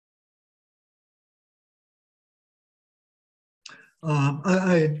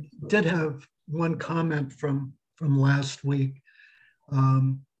I did have one comment from last week.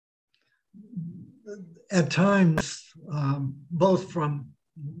 Um, at times, both from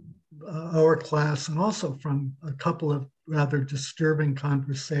our class and also from a couple of rather disturbing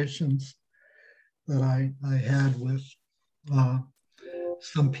conversations that I had with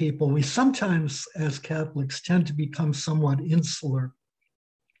some people, we sometimes, as Catholics, tend to become somewhat insular,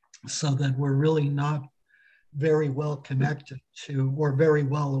 so that we're really not very well connected to or very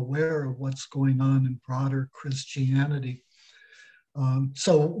well aware of what's going on in broader Christianity.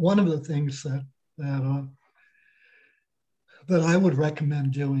 So one of the things that I would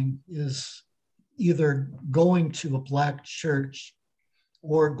recommend doing is either going to a Black church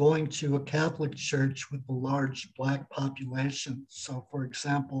or going to a Catholic church with a large Black population. So, for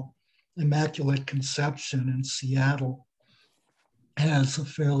example, Immaculate Conception in Seattle has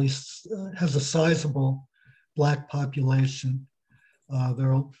a sizable Black population.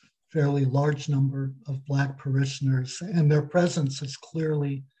 There are a fairly large number of Black parishioners, and their presence has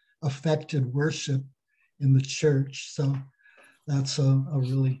clearly affected worship in the church. So that's a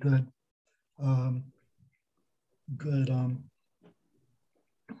really good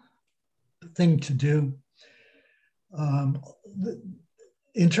thing to do.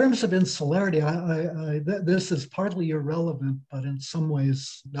 In terms of insularity, this is partly irrelevant, but in some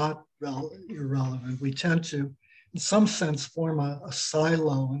ways not irrelevant. We tend to, in some sense, form a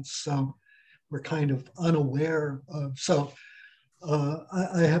silo, and so we're kind of unaware of. So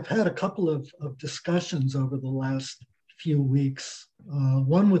I have had a couple of discussions over the last few weeks.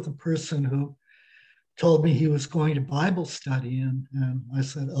 One with a person who told me he was going to Bible study, and I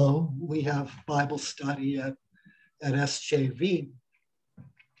said, "Oh, we have Bible study at SJV."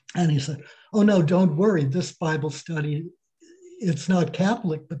 And he said, "Oh no, don't worry. This Bible study, it's not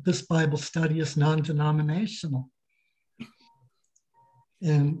Catholic, but this Bible study is non-denominational."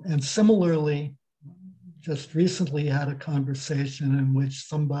 And similarly, just recently had a conversation in which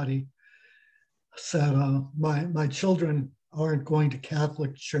somebody said, my children aren't going to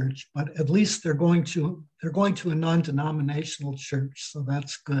Catholic church, but at least they're going to a non-denominational church, so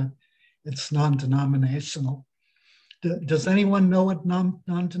that's good. It's non-denominational. Does anyone know what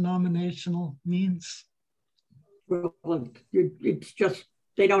non-denominational means? Well, it's just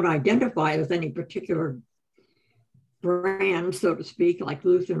they don't identify as any particular brand, so to speak, like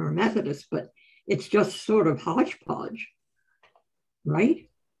Lutheran or Methodist, but it's just sort of hodgepodge, right?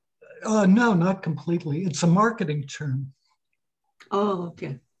 No, not completely. It's a marketing term. Oh,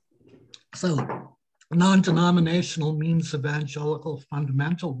 okay. So non-denominational means evangelical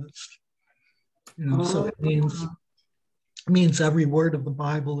fundamentalist. So it means every word of the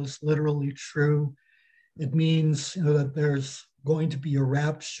Bible is literally true. It means that there's going to be a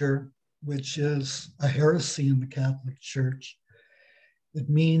rapture, which is a heresy in the Catholic Church. It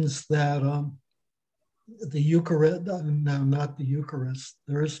means that the Eucharist, no, not the Eucharist,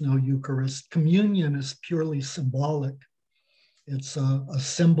 there is no Eucharist. Communion is purely symbolic. It's a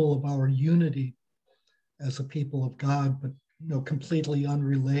symbol of our unity as a people of God, but completely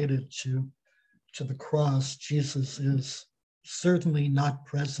unrelated to the cross. Jesus is certainly not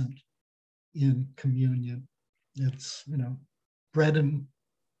present in communion. It's bread and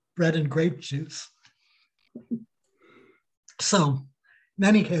grape juice. So in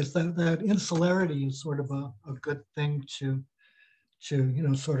any case, that insularity is sort of a good thing to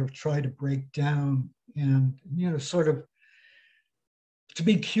sort of try to break down, and sort of to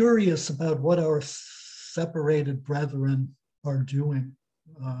be curious about what our separated brethren are doing,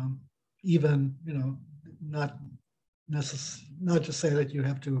 even not to say that you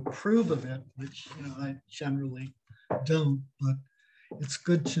have to approve of it, which I generally don't, but it's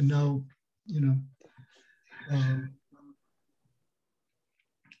good to know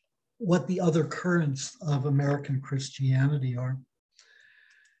what the other currents of American Christianity are.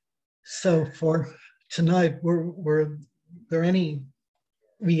 So for tonight, were there any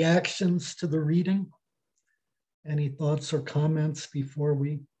reactions to the reading? Any thoughts or comments before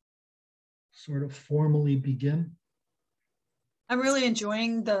we sort of formally begin? I'm really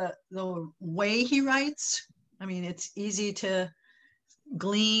enjoying the way he writes. I mean, it's easy to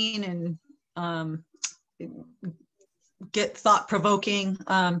glean and get thought-provoking.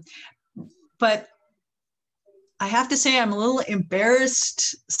 But I have to say I'm a little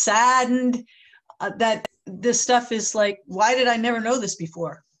embarrassed, saddened that this stuff is like, why did I never know this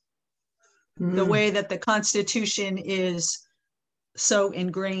before? The way that the Constitution is so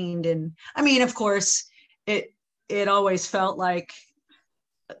ingrained. And I mean, of course, it always felt like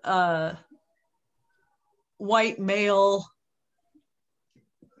white male,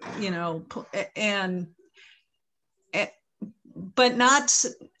 but not,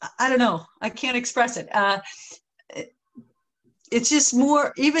 I don't know, I can't express it. It's just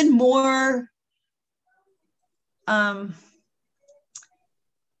more, even more,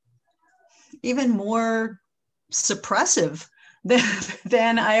 suppressive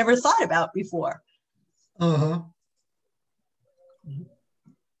than I ever thought about before. Uh-huh.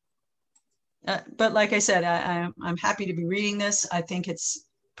 But like I said, I'm happy to be reading this. I think it's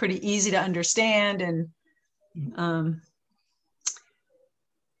pretty easy to understand, and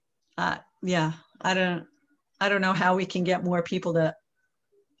yeah, I don't know how we can get more people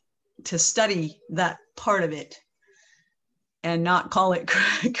to study that part of it and not call it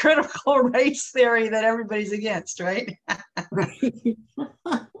critical race theory that everybody's against, right? Right.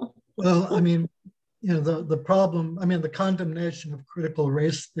 Well, I mean, you know, the problem, I mean, the condemnation of critical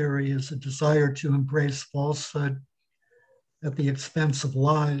race theory is a desire to embrace falsehood at the expense of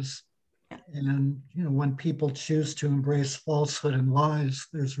lies. And, you know, when people choose to embrace falsehood and lies,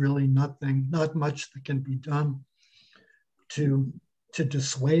 there's really not much that can be done to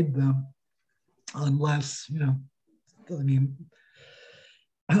dissuade them, unless, you know, I mean,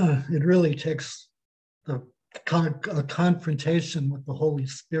 it really takes a confrontation with the Holy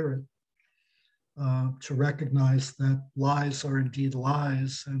Spirit to recognize that lies are indeed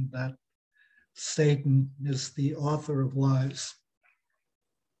lies, and that Satan is the author of lies.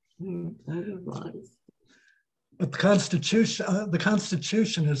 But the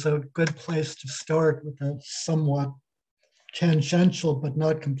Constitution is a good place to start with a somewhat tangential, but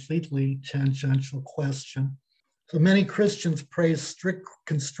not completely tangential question. So many Christians praise strict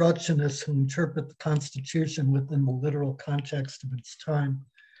constructionists who interpret the Constitution within the literal context of its time.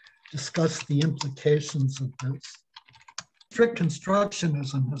 Discuss the implications of this. Strict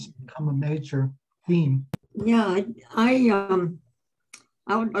constructionism has become a major theme. Yeah,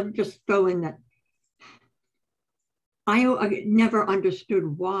 I'll just throw in that I never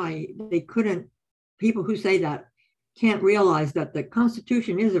understood why they couldn't, people who say that can't realize that the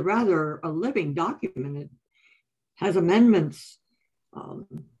Constitution is a rather a living document. It has amendments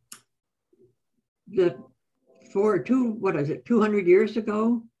that for 200 years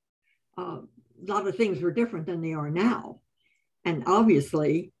ago, a lot of things were different than they are now. And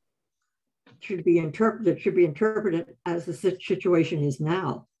obviously should be interpreted as the situation is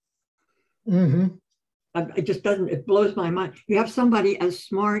now. Mm-hmm. It blows my mind. You have somebody as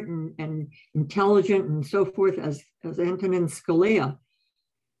smart and intelligent and so forth as Antonin Scalia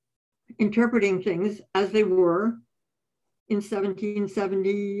interpreting things as they were in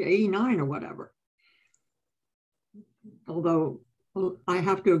 1770, 89 or whatever. Although I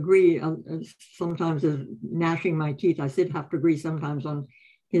have to agree, sometimes as gnashing my teeth, I did have to agree sometimes on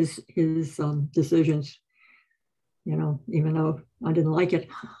his decisions, you know, even though I didn't like it.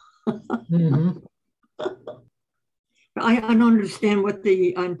 Mm-hmm. I don't understand what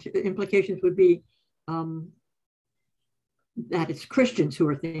the implications would be that it's Christians who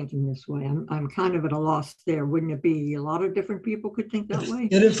are thinking this way. I'm kind of at a loss there. Wouldn't it be a lot of different people could think that way?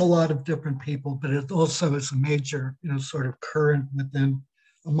 It is a lot of different people, but it also is a major, you know, sort of current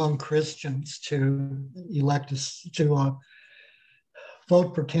among Christians to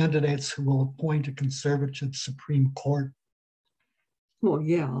vote for candidates who will appoint a conservative Supreme Court. Well,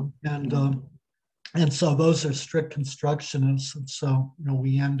 yeah. And so those are strict constructionists. And so, you know,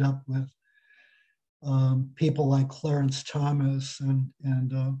 we end up with people like Clarence Thomas and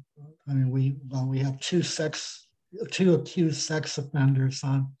I mean, we have two accused sex offenders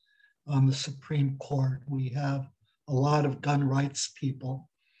on the Supreme Court. We have a lot of gun rights people.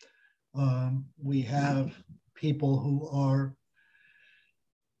 We have people who are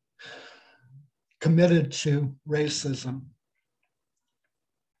committed to racism.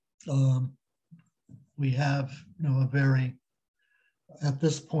 We have, you know, at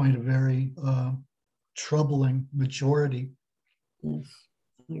this point, a very troubling majority. Yes,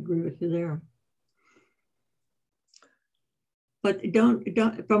 I agree with you there. But don't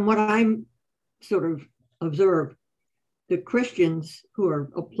from what I'm sort of observed, the Christians who are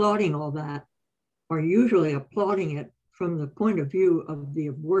applauding all that are usually applauding it from the point of view of the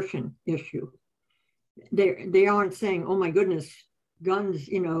abortion issue. They aren't saying, "Oh my goodness, guns,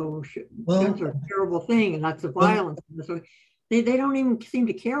 you know, guns are a terrible thing, and that's a violence." They don't even seem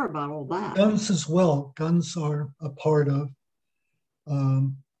to care about all that. Guns as well. Guns are a part of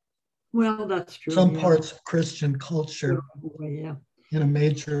well, that's true. Some parts of Christian culture, yeah, in a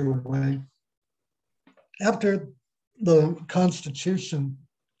major way. After the Constitution,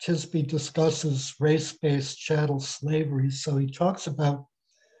 Tisby discusses race-based chattel slavery. So he talks about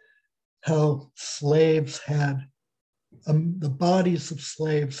how slaves had, the bodies of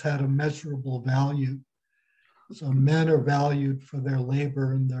slaves had a measurable value. So men are valued for their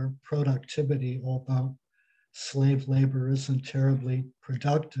labor and their productivity, although slave labor isn't terribly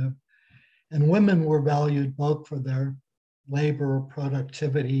productive. And women were valued both for their labor or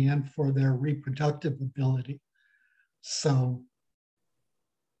productivity and for their reproductive ability. So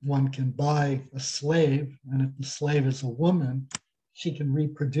one can buy a slave, and if the slave is a woman, she can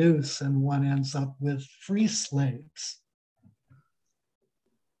reproduce, and one ends up with free slaves.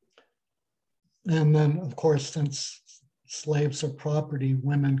 And then, of course, since slaves are property,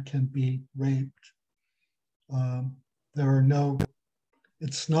 women can be raped.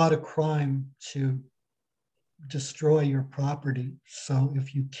 It's not a crime to destroy your property. So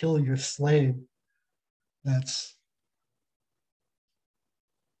if you kill your slave, that's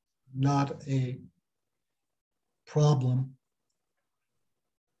not a problem.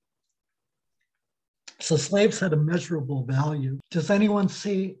 So slaves had a measurable value. Does anyone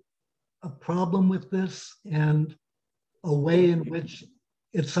see a problem with this and a way in which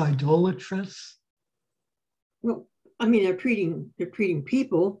it's idolatrous? Well, I mean, they're treating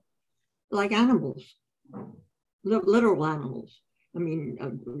people like animals, literal animals. I mean,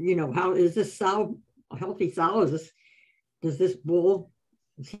 how is this sow a healthy sow? Does this bull,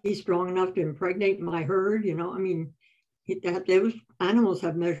 is he strong enough to impregnate my herd? I mean, those animals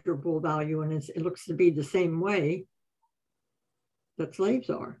have measurable value, and it looks to be the same way that slaves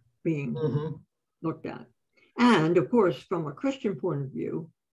are being looked at. And of course, from a Christian point of view,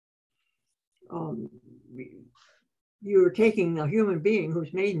 you're taking a human being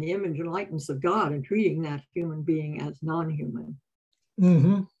who's made in the image and likeness of God and treating that human being as non-human.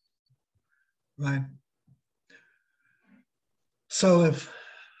 Right. So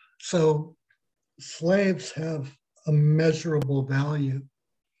slaves have a measurable value.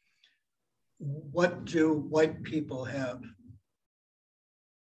 What do white people have?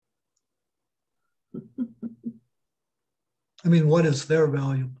 I mean, what is their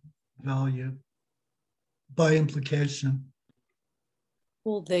value by implication?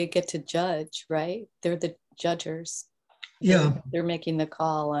 Well, they get to judge, right? They're the judgers. Yeah. They're making the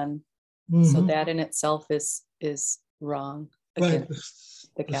call on, so that in itself is wrong. Right.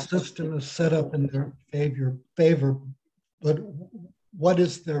 The system is set up in their favor, but what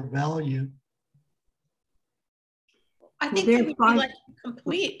is their value? I think they would be like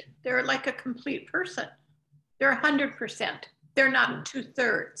complete. They're like a complete person. They're 100%. They're not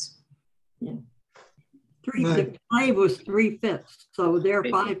 2/3. Yeah. The slave was 3/5, so they're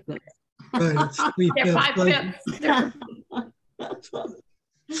 5/5. Right, it's 3/5. They're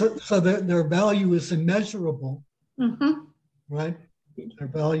 5/5. So their value is immeasurable, right? Their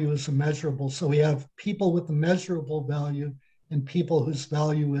value is immeasurable. So we have people with immeasurable value and people whose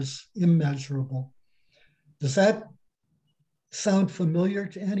value is immeasurable. Does that sound familiar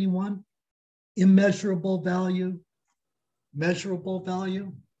to anyone? Immeasurable value, measurable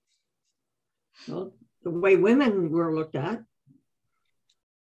value? Well, the way women were looked at.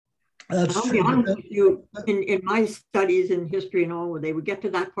 That's I'll be honest with you, in my studies in history and all, where they would get to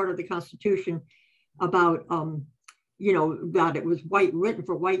that part of the Constitution about, that it was written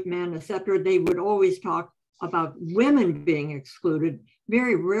for white men, etc., they would always talk about women being excluded.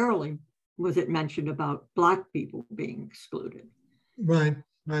 Very rarely was it mentioned about Black people being excluded. Right,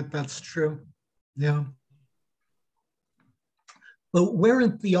 that's true. Yeah. But where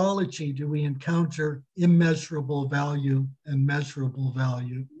in theology do we encounter immeasurable value and measurable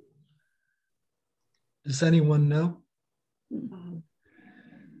value? Does anyone know?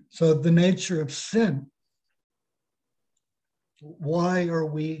 So the nature of sin. Why are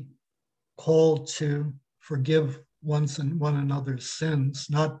we called to forgive one another's sins?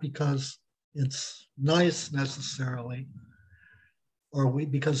 Not because it's nice necessarily, or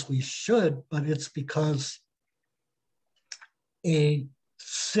because we should, but it's because a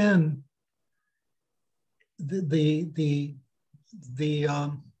sin, the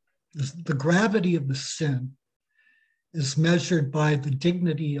gravity of the sin is measured by the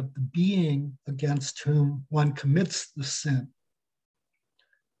dignity of the being against whom one commits the sin.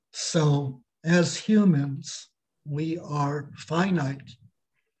 So as humans, we are finite.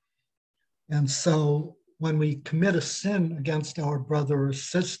 And so when we commit a sin against our brother or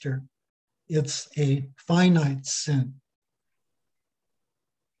sister, it's a finite sin.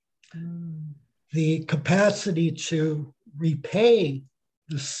 The capacity to repay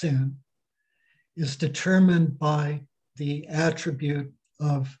the sin is determined by the attribute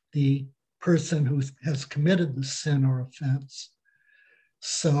of the person who has committed the sin or offense.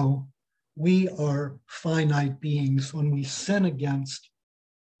 So we are finite beings. When we sin against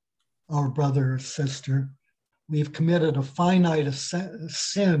our brother or sister, we've committed a finite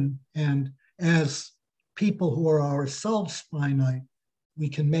sin, and as people who are ourselves finite, we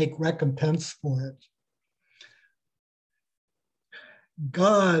can make recompense for it.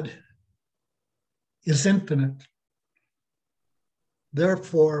 God is infinite.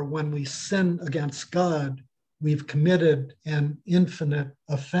 Therefore, when we sin against God, we've committed an infinite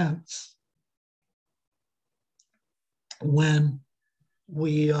offense. When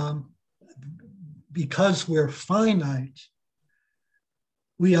we, because we're finite,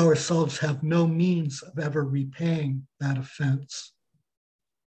 we ourselves have no means of ever repaying that offense.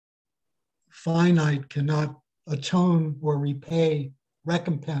 Finite cannot atone or repay,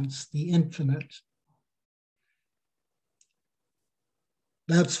 recompense the infinite.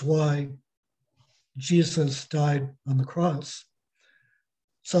 That's why Jesus died on the cross.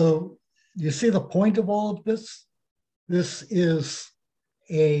 So you see the point of all of this? This is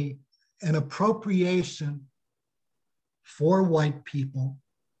an appropriation for white people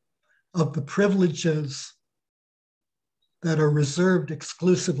of the privileges that are reserved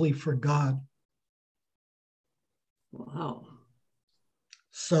exclusively for God. Wow.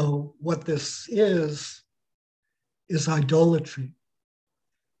 So what this is idolatry.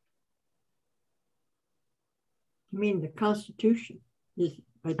 You mean the Constitution is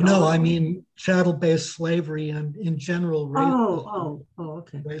idolatry? No, I mean chattel-based slavery and in general racism.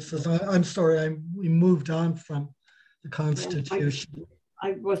 Okay. Racism. I'm sorry, we moved on from the Constitution.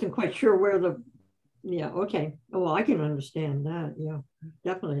 I wasn't quite sure where okay. Oh, well, I can understand that. Yeah,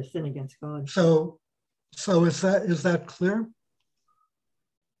 definitely a sin against God. So is that clear?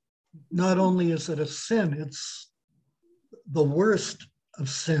 Not only is it a sin, it's the worst of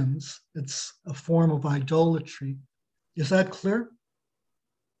sins. It's a form of idolatry. Is that clear?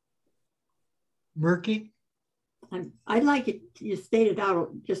 Murky? I'd like it you stated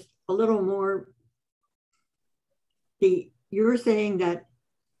out just a little more. You're saying that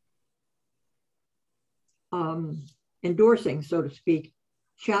endorsing, so to speak,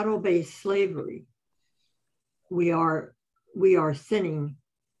 chattel-based slavery, we are sinning.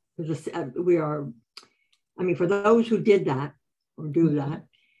 We are, I mean, for those who did that or do that,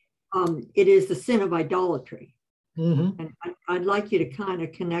 it is the sin of idolatry. Mm-hmm. And I'd like you to kind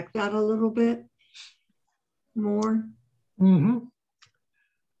of connect that a little bit more. Mm-hmm.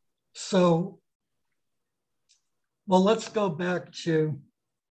 So, well, let's go back to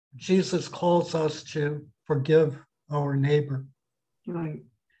Jesus calls us to forgive our neighbor. Right.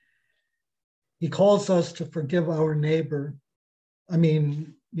 He calls us to forgive our neighbor. I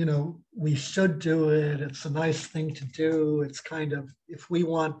mean, we should do it. It's a nice thing to do. It's kind of, if we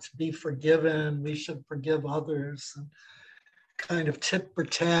want to be forgiven, we should forgive others, and kind of tit for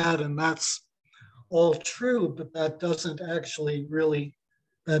tat. And that's all true, but that doesn't actually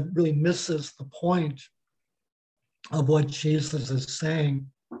that really misses the point of what Jesus is saying.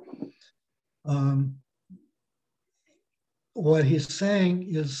 What he's saying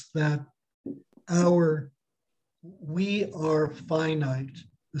is that we are finite.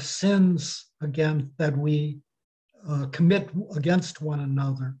 The sins, again, that we commit against one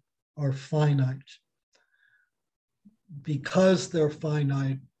another are finite. Because they're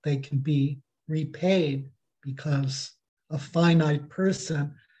finite, they can be repaid, because a finite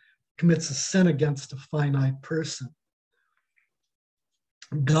person commits a sin against a finite person.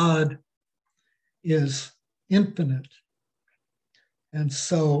 God is infinite. And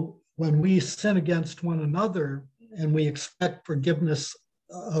so when we sin against one another and we expect forgiveness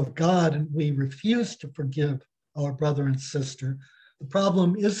of God and we refuse to forgive our brother and sister, the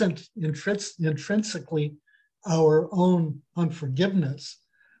problem isn't intrinsically our own unforgiveness.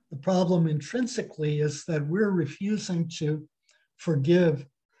 The problem intrinsically is that we're refusing to forgive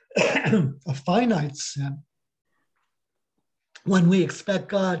a finite sin when we expect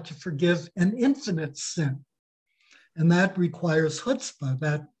God to forgive an infinite sin. And that requires chutzpah.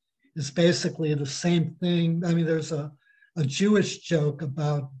 That is basically the same thing. I mean, there's a Jewish joke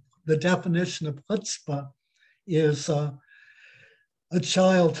about the definition of chutzpah is a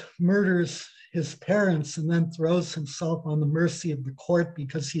child murders his parents and then throws himself on the mercy of the court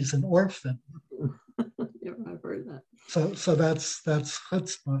because he's an orphan. Yeah, I've heard that. So that's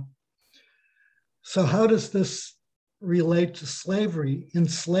chutzpah. So how does this relate to slavery? In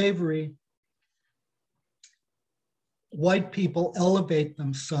slavery, white people elevate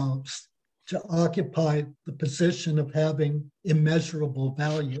themselves to occupy the position of having immeasurable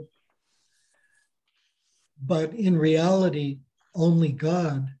value. But in reality, only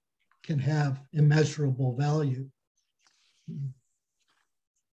God can have immeasurable value.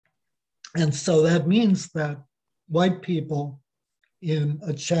 And so that means that white people in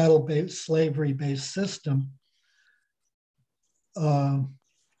a chattel-based, slavery-based system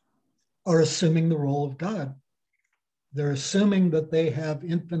are assuming the role of God. They're assuming that they have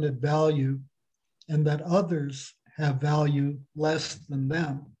infinite value and that others have value less than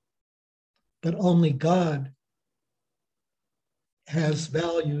them. But only God has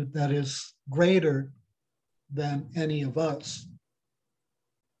value that is greater than any of us.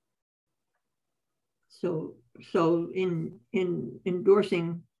 So in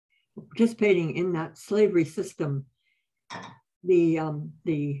endorsing, participating in that slavery system,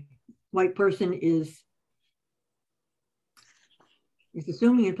 the white person is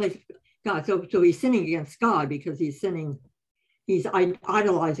assuming in place of God. So he's sinning against God because he's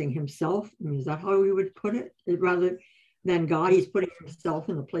idolizing himself. I mean, is that how we would put it? Rather than God, he's putting himself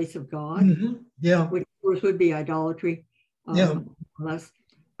in the place of God. Mm-hmm. Yeah. Which of course would be idolatry. Yeah. Less.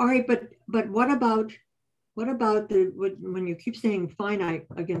 All right, but what about when you keep saying finite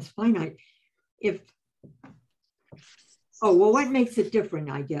against finite? What makes it different?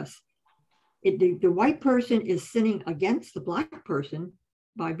 I guess the white person is sinning against the black person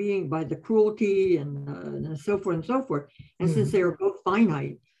by the cruelty and so forth and so forth. And mm-hmm. Since they are both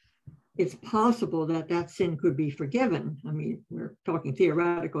finite, it's possible that sin could be forgiven. I mean, we're talking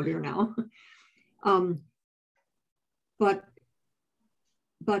theoretical here now. But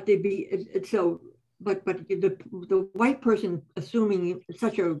the white person assuming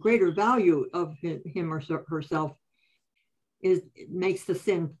such a greater value of him or herself makes the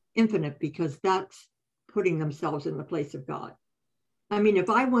sin infinite, because that's putting themselves in the place of God. I mean, if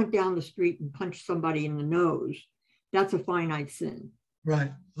I went down the street and punched somebody in the nose, that's a finite sin.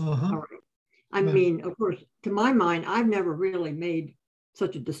 Right. Uh-huh. All right. I mean, of course, to my mind, I've never really made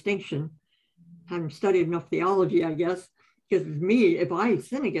such a distinction. I haven't studied enough theology, I guess, because with me, if I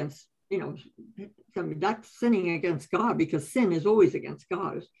sin against, that's sinning against God, because sin is always against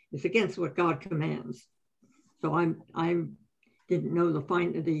God. It's against what God commands. So I didn't know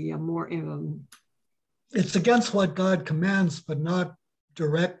more. It's against what God commands, but not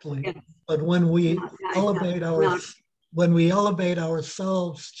directly. Yes. But when we elevate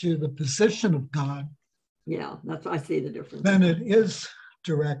ourselves to the position of God, I see the difference. Then it is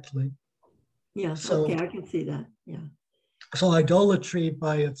directly. Yeah. So, okay, I can see that. Yeah. So idolatry,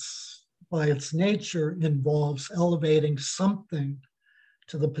 by its nature, involves elevating something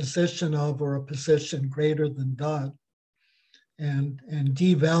to the position of, or a position greater than God, and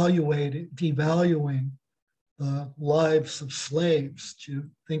devaluing the lives of slaves. To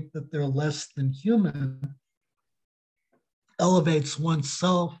think that they're less than human elevates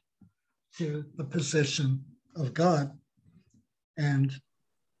oneself to the position of God. And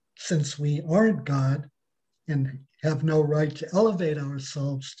since we aren't God and have no right to elevate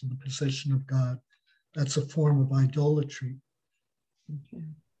ourselves to the position of God, that's a form of idolatry. Okay.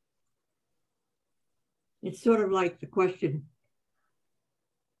 It's sort of like the question,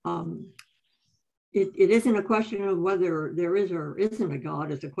 it isn't a question of whether there is or isn't a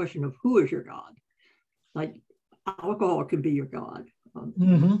God, it's a question of who is your God. Like alcohol can be your God.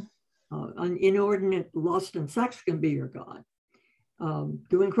 Inordinate lust and sex can be your God.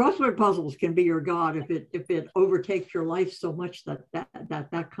 Doing crossword puzzles can be your God if it overtakes your life so much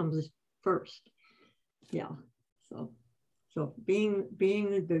that comes first. Yeah. So being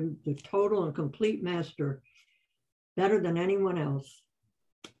the total and complete master, better than anyone else,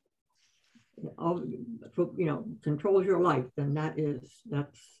 controls your life, then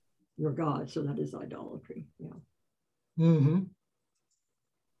that's your God. So that is idolatry. Yeah. Mm-hmm.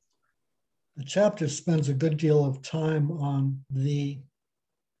 The chapter spends a good deal of time on the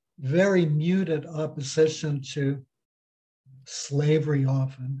very muted opposition to slavery,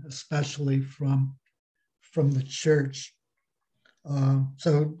 often, especially from the church.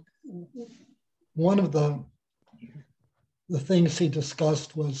 So one of the things he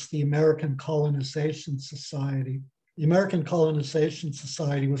discussed was the American Colonization Society. The American Colonization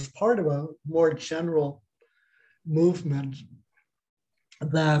Society was part of a more general movement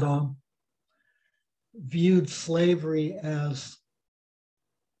that viewed slavery as,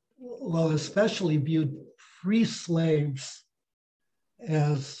 especially viewed free slaves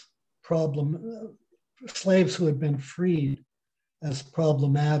as slaves who had been freed as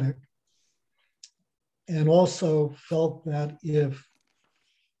problematic, and also felt that if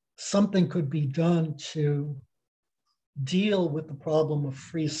something could be done to deal with the problem of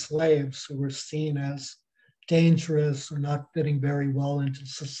free slaves who were seen as dangerous or not fitting very well into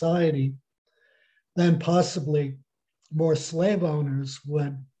society, then possibly more slave owners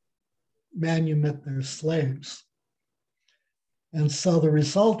would manumit their slaves. And so the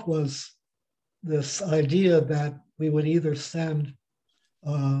result was this idea that we would either send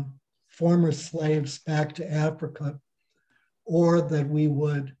former slaves back to Africa, or that we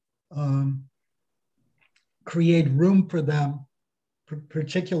would create room for them,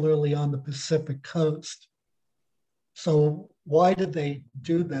 particularly on the Pacific coast. So why did they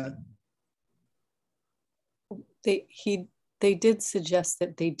do that? They did suggest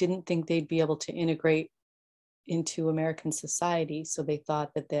that they didn't think they'd be able to integrate into American society. So they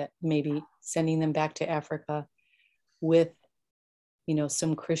thought that maybe sending them back to Africa with,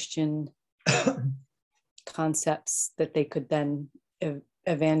 some Christian concepts that they could then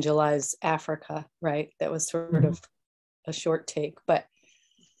evangelize Africa, right? That was sort of a short take, but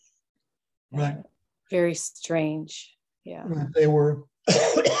right. Very strange. Yeah. Right. They were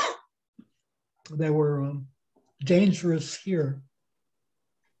dangerous here.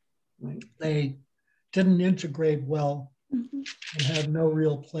 Right. They didn't integrate well and had no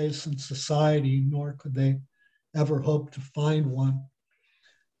real place in society, nor could they ever hope to find one.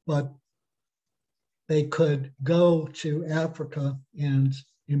 But they could go to Africa and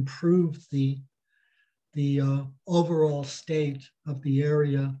improve the overall state of the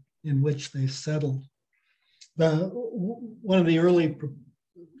area in which they settled. One of the early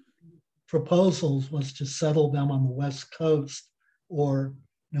proposals was to settle them on the West Coast, or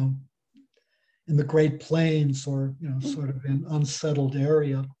in the Great Plains, or sort of in unsettled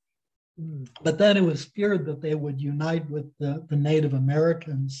area. But then it was feared that they would unite with the Native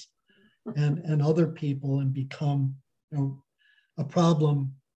Americans and other people and become a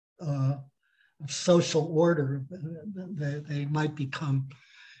problem of social order. They might become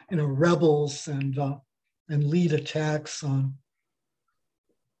rebels and lead attacks on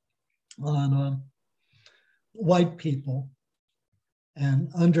white people and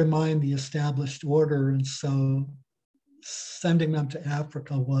undermine the established order. And so sending them to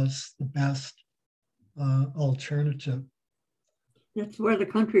Africa was the best alternative. That's where the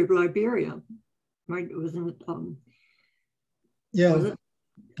country of Liberia, right? It wasn't. Yeah. Was it?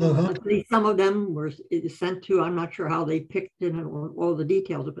 At least some of them were sent to. I'm not sure how they picked it and all the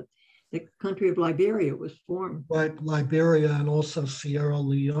details, but the country of Liberia was formed. Right, Liberia and also Sierra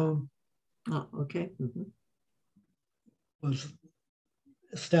Leone. Oh, okay. Was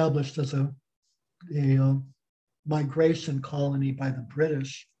established as a migration colony by the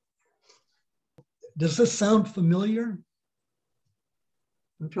British. Does this sound familiar?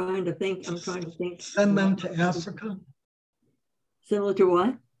 I'm trying to think. Send them to Africa? Similar to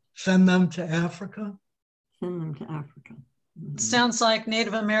what? Send them to Africa? Send them to Africa. Sounds like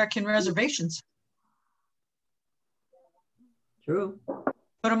Native American reservations. True.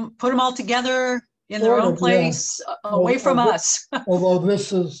 Put them all together in their own place, away from us. although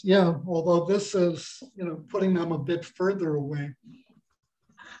this is putting them a bit further away.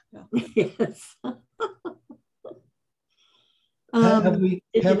 Yes. Did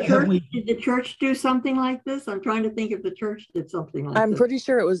the church do something like this? I'm trying to think if the church did something like this. I'm pretty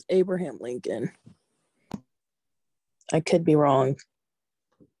sure it was Abraham Lincoln. I could be wrong.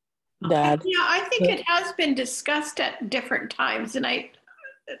 Dad. Yeah, I think it has been discussed at different times, and I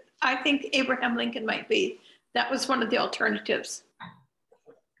think Abraham Lincoln that was one of the alternatives.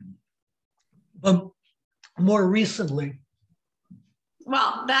 More recently.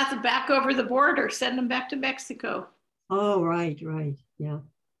 Well, that's back over the border, send them back to Mexico. Oh, right, yeah.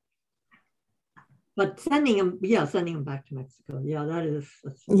 But sending them back to Mexico. Yeah,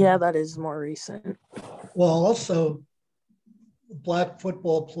 that is more recent. Well, also Black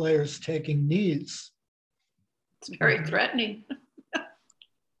football players taking knees. It's very threatening.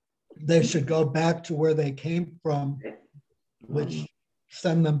 They should go back to where they came from, which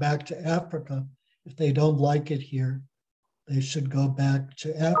send them back to Africa. If they don't like it here, they should go back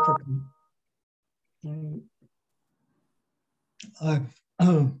to Africa.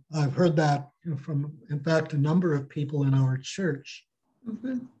 I've heard that from, in fact, a number of people in our church.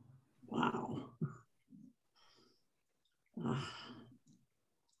 Wow.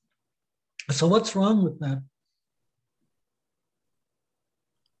 So what's wrong with that?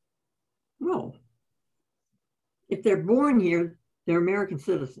 Well, if they're born here, they're American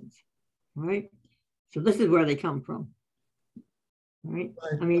citizens, right? So this is where they come from, right?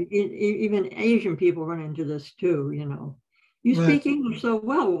 I mean, even Asian people run into this too, You speak English so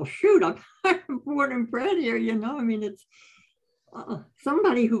well shoot, I'm born and bred here, I mean, it's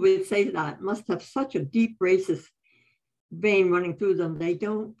somebody who would say that must have such a deep racist vein running through them. They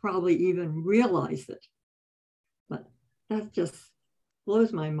don't probably even realize it. But that just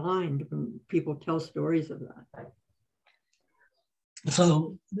blows my mind when people tell stories of that.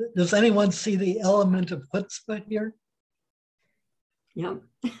 So does anyone see the element of chutzpah here? Yep.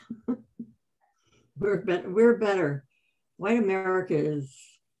 We're better. White America is,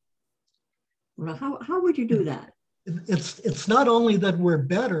 how would you do that? It's not only that we're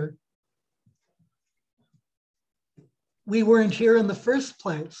better, we weren't here in the first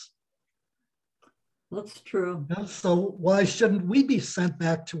place. That's true. So why shouldn't we be sent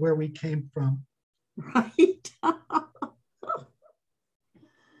back to where we came from? Right.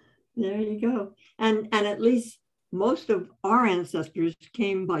 There you go. And at least most of our ancestors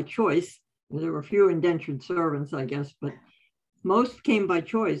came by choice. There were a few indentured servants, I guess, but most came by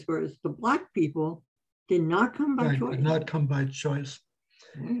choice, whereas the Black people did not come by choice. Did not come by choice.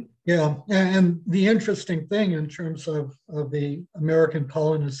 Right. Yeah, and the interesting thing in terms of the American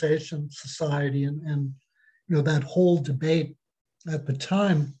Colonization Society and that whole debate at the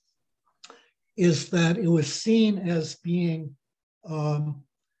time is that it was seen as being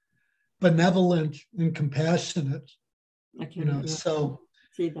benevolent and compassionate. I can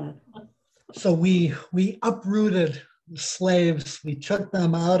see that. So we uprooted slaves. We took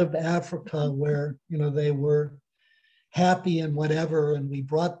them out of Africa where they were happy and whatever, and we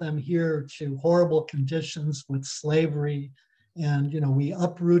brought them here to horrible conditions with slavery, and we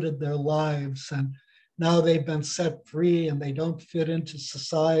uprooted their lives, and now they've been set free and they don't fit into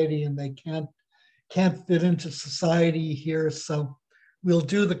society, and they can't fit into society here, so we'll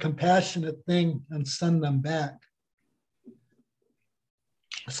do the compassionate thing and send them back.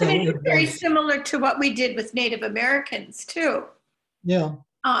 So and it's very similar to what we did with Native Americans too. Yeah.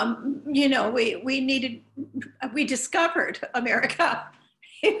 We discovered America,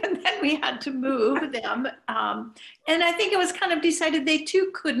 and then we had to move them. And I think it was kind of decided they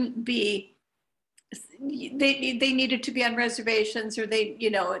too couldn't be, they needed to be on reservations, or they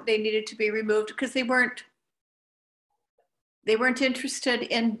needed to be removed because they weren't interested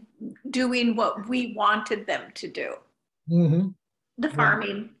in doing what we wanted them to do. Mm-hmm. The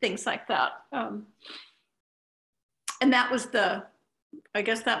farming, things like that. And that was I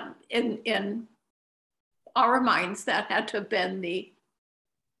guess that in our minds, that had to have been the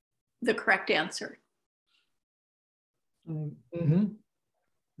correct answer. Mm-hmm.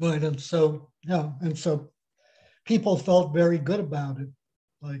 Right, and so people felt very good about it,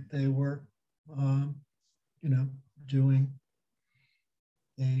 like they were, doing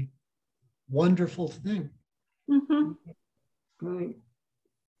a wonderful thing. Mm-hmm. Right.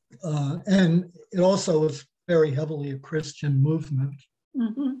 And it also was very heavily a Christian movement.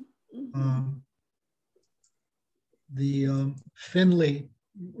 Mm-hmm. The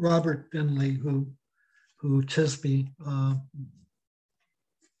Robert Finley, who Tisby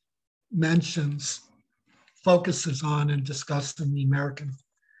focuses on and discussing the American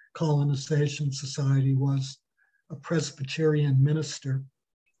Colonization Society, was a Presbyterian minister.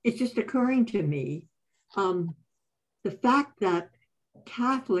 It's just occurring to me, the fact that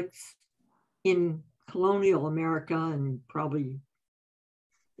Catholics in colonial America, and probably,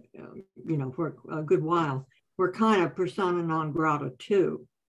 for a good while, were kind of persona non grata too,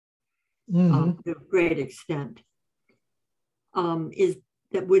 to a great extent.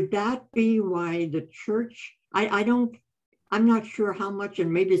 Would that be why the church, I'm not sure how much,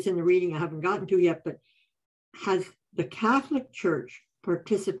 and maybe it's in the reading I haven't gotten to yet, but has the Catholic Church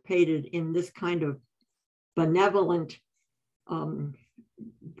participated in this kind of benevolent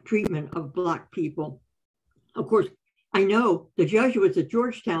treatment of Black people? Of course, I know the Jesuits at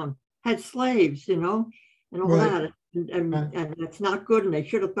Georgetown had slaves, and all that, and that's not good, and they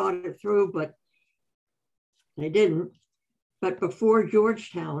should have thought it through, but they didn't. But before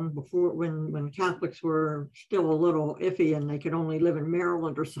Georgetown, when Catholics were still a little iffy and they could only live in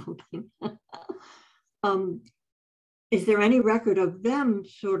Maryland or something, is there any record of them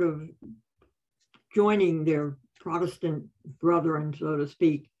sort of joining their Protestant brethren, so to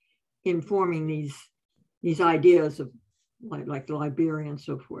speak, in forming these ideas of like the Liberia and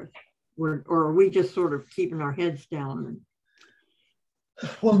so forth? Or are we just sort of keeping our heads down?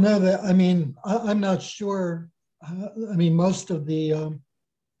 Well, no, I'm not sure. Most of the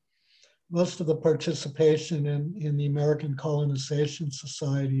participation in the American Colonization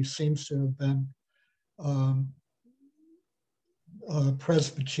Society seems to have been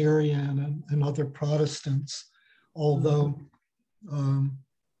Presbyterian and other Protestants, although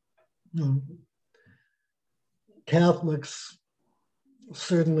Catholics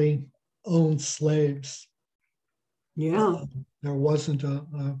certainly owned slaves. Yeah. There wasn't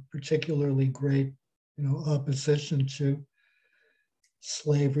a particularly great opposition to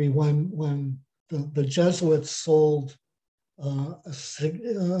slavery. When the Jesuits sold a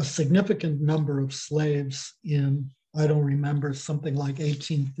significant number of slaves in, I don't remember, something like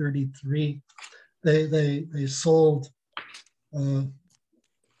 1833, they sold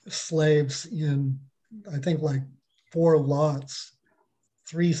slaves in, I think, like 4 lots,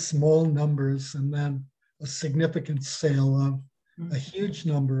 3 small numbers, and then a significant sale of a huge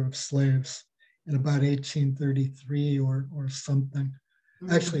number of slaves in about 1833 or something.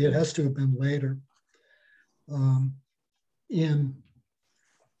 Actually, it has to have been later.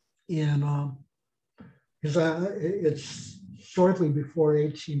 It's shortly before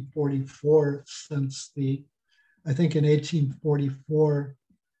 1844, since I think in 1844,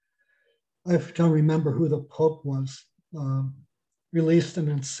 I don't remember who the Pope was, released an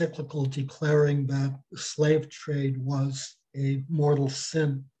encyclical declaring that the slave trade was a mortal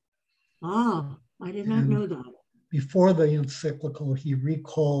sin. Ah, I did not know that. Before the encyclical, he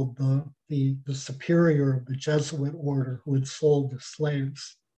recalled the superior of the Jesuit order who had sold the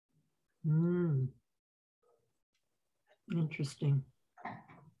slaves. Interesting.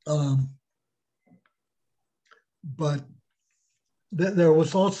 But there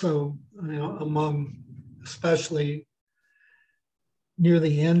was also, among, especially near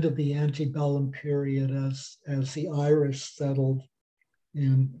the end of the antebellum period, as the Irish settled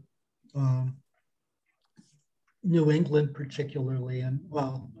in New England, particularly, and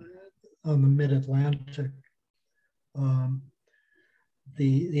on the mid-Atlantic,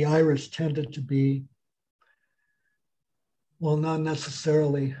 the Irish tended to be, not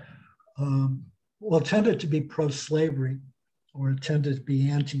necessarily, tended to be pro-slavery, or tended to be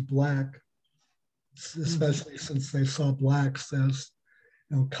anti-Black, especially since they saw Blacks as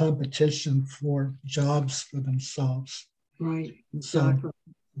competition for jobs for themselves. Right, exactly. So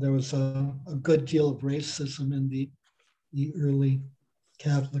there was a good deal of racism in the early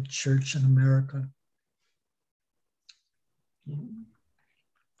Catholic Church in America.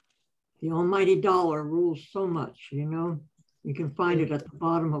 The almighty dollar rules so much, you can find it at the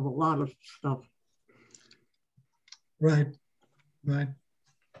bottom of a lot of stuff. Right.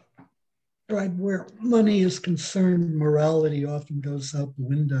 Where money is concerned, morality often goes out the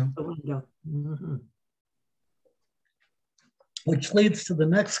window. Which leads to the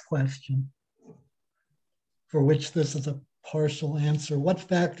next question, for which this is a partial answer. What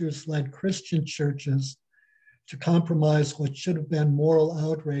factors led Christian churches to compromise what should have been moral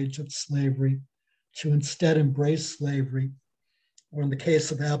outrage of slavery to instead embrace slavery, or in the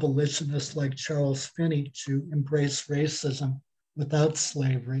case of abolitionists like Charles Finney, to embrace racism without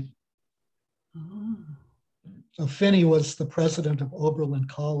slavery? So Finney was the president of Oberlin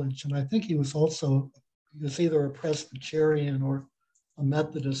College, and I think he was either a Presbyterian or a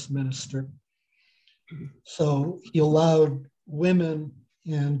Methodist minister. So he allowed women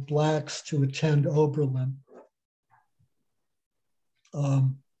and Blacks to attend Oberlin.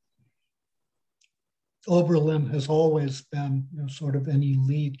 Oberlin has always been sort of an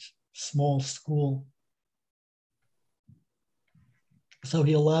elite small school. So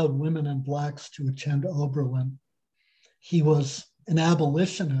he allowed women and Blacks to attend Oberlin. He was an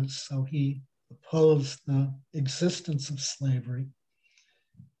abolitionist, so he opposed the existence of slavery.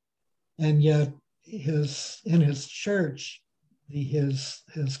 And yet in his church, his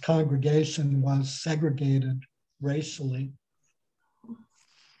congregation was segregated racially.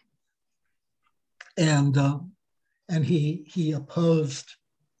 And he opposed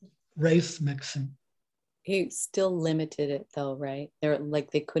race mixing. He still limited it though, right?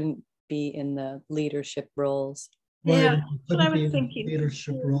 They couldn't be in the leadership roles. Yeah, Right. that's what I was thinking.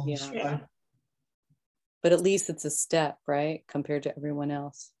 Leadership roles, Yeah. right? But at least it's a step, right? Compared to everyone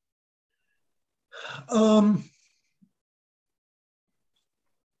else.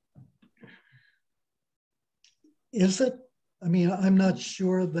 Is it? I mean, I'm not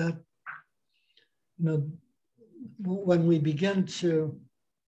sure that, when we begin to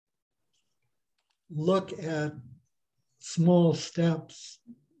look at small steps,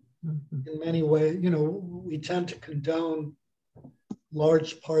 in many ways, we tend to condone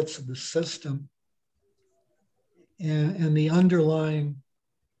large parts of the system. And the underlying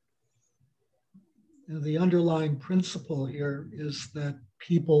principle here is that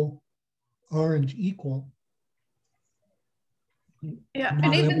people aren't equal. Yeah,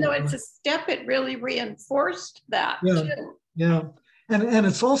 and even though it's a step, it really reinforced that too. Yeah, and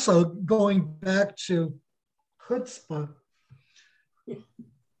it's also going back to chutzpah.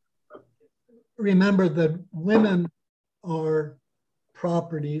 Remember that women are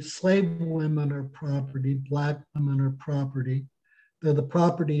property, slave women are property, Black women are property. They're the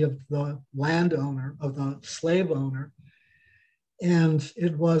property of the landowner, of the slave owner. And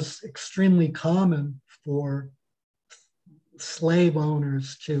it was extremely common for slave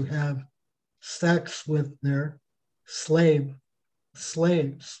owners to have sex with their slaves,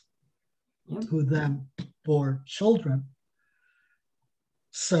 who then bore children.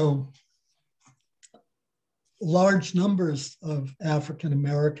 So large numbers of African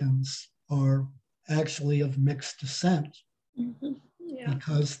Americans are actually of mixed descent,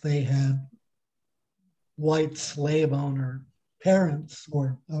 because they had white slave owner parents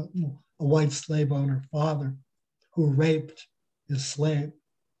or a white slave owner father who raped his slave.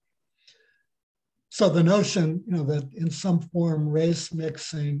 So the notion, that in some form race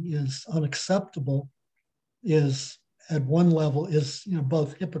mixing is unacceptable is at one level is,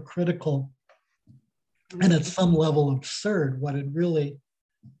 both hypocritical and at some level absurd. What it really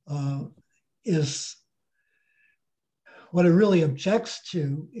objects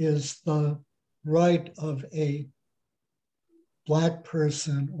to is the right of a Black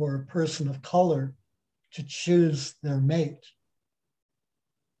person or a person of color to choose their mate.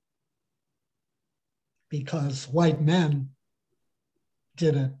 Because white men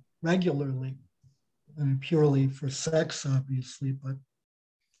did it regularly, purely for sex, obviously, but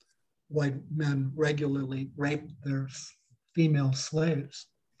white men regularly raped their female slaves.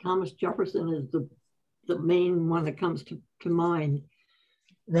 Thomas Jefferson is the main one that comes to mind.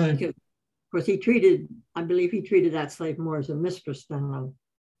 Right. Because, of course, I believe he treated that slave more as a mistress than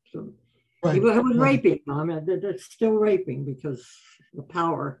so right. He was raping. I mean, that's still raping because the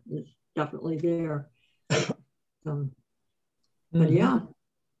power is definitely there. But yeah,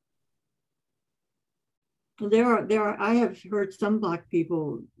 there are. I have heard some Black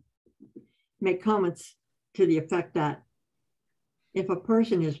people make comments to the effect that if a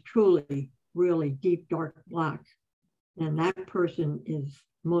person is truly, really deep, dark Black, then that person is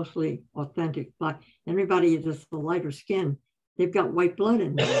mostly authentic Black. Everybody is just the lighter skin. They've got white blood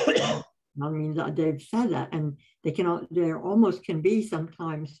in them. I mean, they've said that, and there almost can be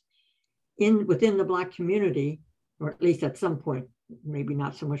sometimes within the Black community, or at least at some point, maybe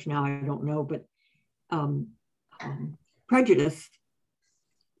not so much now, I don't know, but prejudice,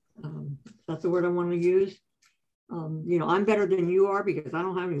 that's the word I want to use. I'm better than you are because I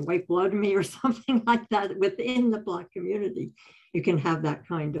don't have any white blood in me or something like that. Within the Black community, you can have that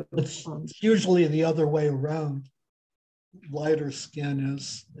kind of. It's usually the other way around. Lighter skin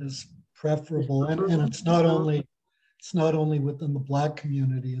is preferable, and it's not only within the Black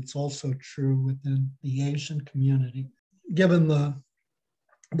community, it's also true within the Asian community. Given the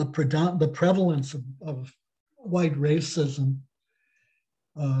prevalence of white racism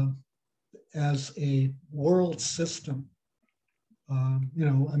as a world system, I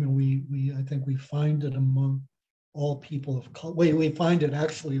think we find it among all people of color. We find it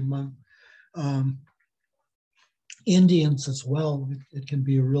actually among Indians as well. It can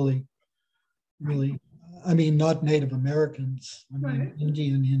be a really, not Native Americans. Right.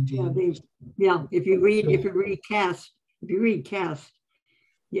 Indians. Yeah, if you read Caste,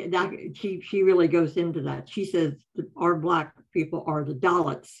 yeah, that she really goes into that. She says our Black people are the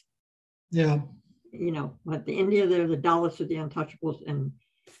Dalits. Yeah. But the India, they're the Dalits or the untouchables, and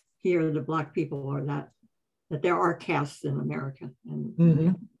here the Black people are that there are castes in America.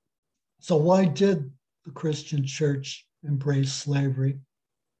 And So why did the Christian church embrace slavery?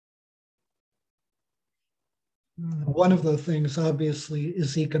 One of the things, obviously,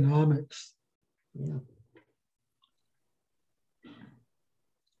 is economics. Yeah.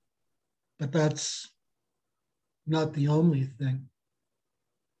 But that's not the only thing.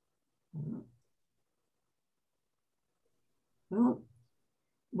 Well,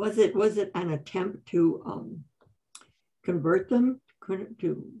 was it an attempt to convert them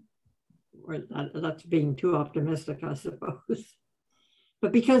or that's being too optimistic, I suppose.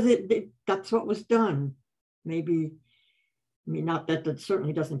 But because that's what was done. Maybe, not that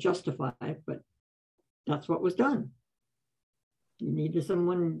certainly doesn't justify it, but that's what was done. You needed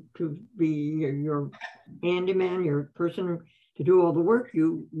someone to be your handyman, your person to do all the work.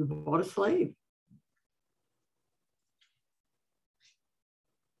 You bought a slave.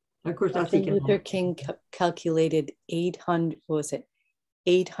 Of course, that's Martin Luther King calculated 800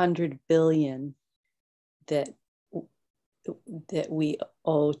 billion that we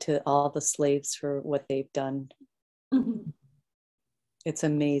owe to all the slaves for what they've done. Mm-hmm. It's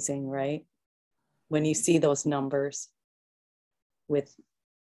amazing, right? When you see those numbers with, I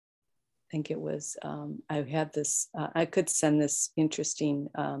think it was, I had this, I could send this interesting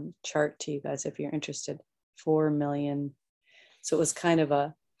chart to you guys if you're interested, 4 million. So it was kind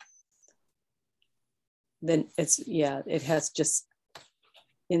of then it's, it has just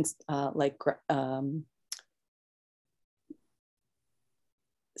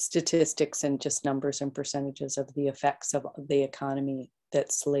statistics and just numbers and percentages of the effects of the economy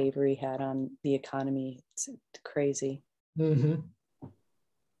that slavery had on the economy. It's crazy. 4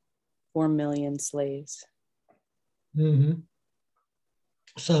 million slaves.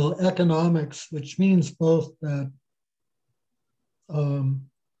 So economics, which means both that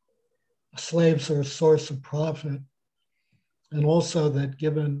slaves are a source of profit, and also that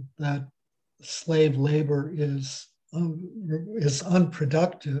given that slave labor is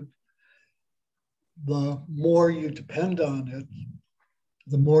unproductive, the more you depend on it,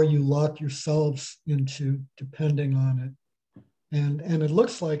 the more you lock yourselves into depending on it. And it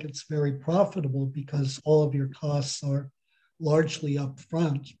looks like it's very profitable because all of your costs are largely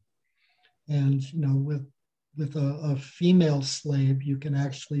upfront. And with a female slave, you can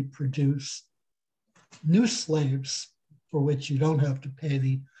actually produce new slaves for which you don't have to pay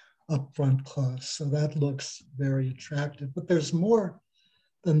the upfront costs. So that looks very attractive. But there's more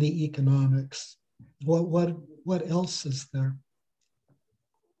than the economics. What else is there?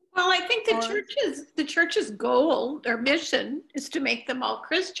 Well, I think the church's goal or mission is to make them all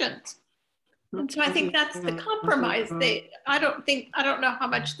Christians. And so I think that's the compromise. I don't know how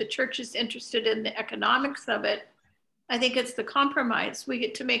much the church is interested in the economics of it. I think it's the compromise. We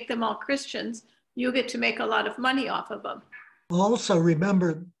get to make them all Christians. You get to make a lot of money off of them. Also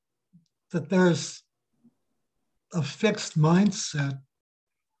remember that there's a fixed mindset.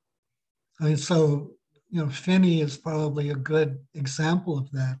 I mean, so, Finney is probably a good example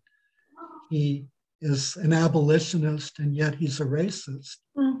of that. He is an abolitionist and yet he's a racist.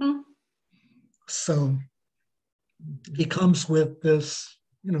 Mm-hmm. So he comes with this,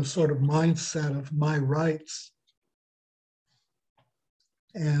 sort of mindset of my rights.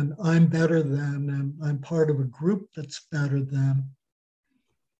 And I'm better than, and I'm part of a group that's better than.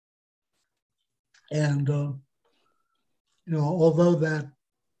 And, although that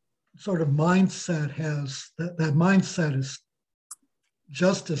sort of mindset that mindset is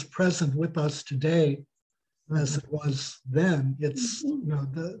just as present with us today as it was then. It's,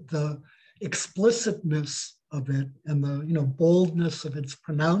 the explicitness of it and the, boldness of its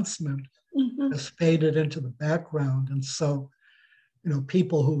pronouncement has faded into the background. And so,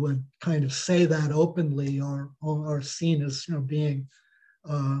 people who would kind of say that openly are seen as, being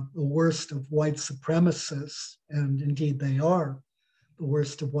the worst of white supremacists. And indeed they are the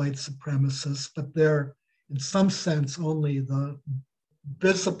worst of white supremacists, but they're in some sense only the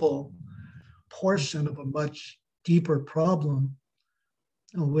visible portion of a much deeper problem,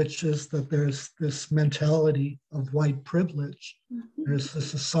 which is that there's this mentality of white privilege. There's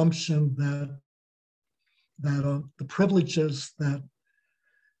this assumption that the privileges that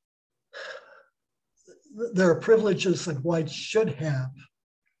there are privileges that whites should have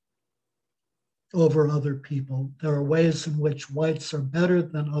over other people. There are ways in which whites are better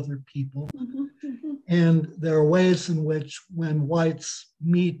than other people. And there are ways in which when whites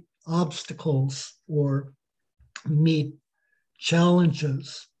meet obstacles or meet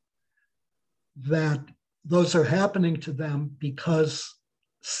challenges, that those are happening to them because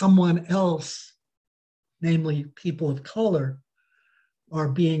someone else, namely people of color, are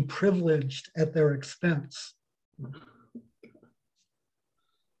being privileged at their expense.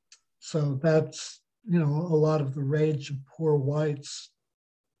 So that's, a lot of the rage of poor whites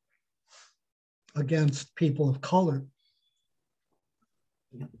against people of color.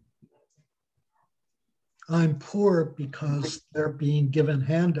 I'm poor because they're being given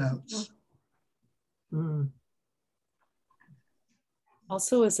handouts.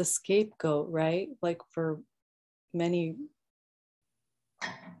 Also as a scapegoat, right? Like for many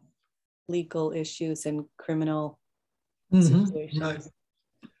legal issues and criminal situations. Right.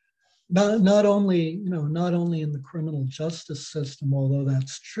 Not only in the criminal justice system, although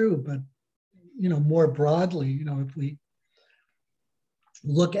that's true, but more broadly, if we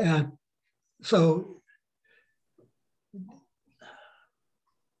look at, so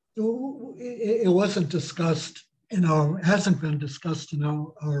it wasn't discussed hasn't been discussed in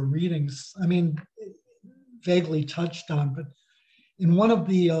our readings. I mean, vaguely touched on, but in one of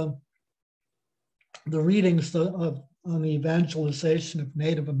the readings on the evangelization of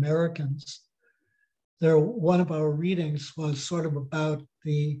Native Americans, one of our readings was sort of about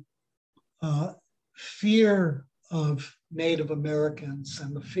the fear of Native Americans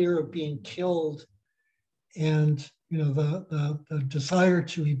and the fear of being killed, and the desire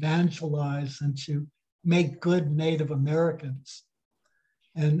to evangelize and to make good Native Americans.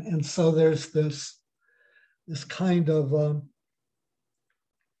 And so there's this kind of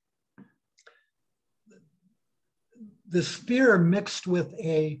this fear mixed with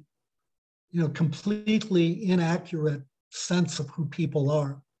a completely inaccurate sense of who people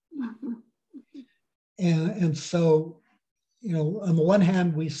are. And so, on the one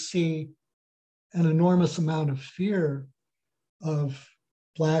hand, we see an enormous amount of fear of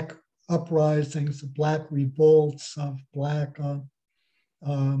Black uprisings, of Black revolts, of Black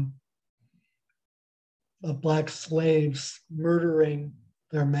slaves murdering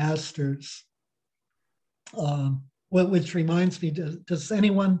their masters. Which reminds me, does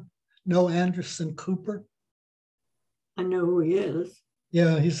anyone know Anderson Cooper? I know who he is.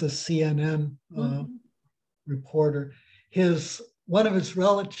 Yeah, he's a CNN reporter. One of his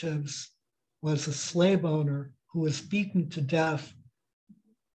relatives was a slave owner who was beaten to death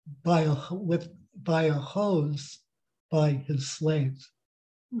by a hose by his slaves.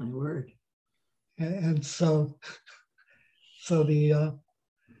 My word. And so the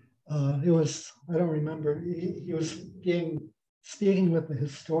it was, I don't remember, he was speaking with the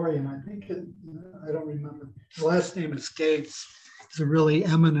historian. I think I don't remember. His last name is Gates. He's a really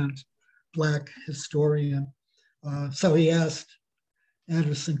eminent Black historian. So he asked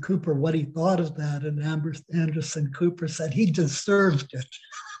Anderson Cooper what he thought of that, and Anderson Cooper said he deserved it.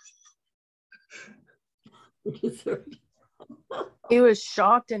 He was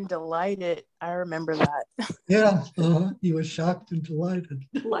shocked and delighted. I remember that. Yeah, he was shocked and delighted.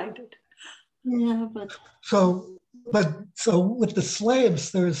 Delighted. Yeah, but so with the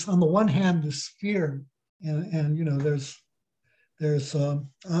slaves, there's on the one hand this fear, and you know, there's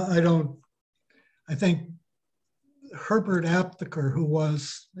I think Herbert Aptheker, who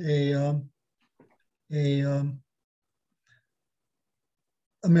was a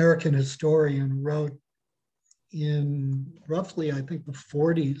American historian, wrote in roughly, I think, the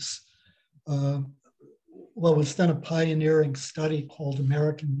 40s, what was then a pioneering study called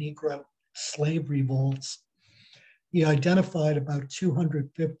American Negro Slave Revolts. He identified about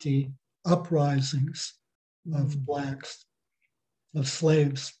 250 uprisings of Blacks, of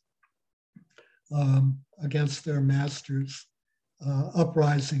slaves, against their masters,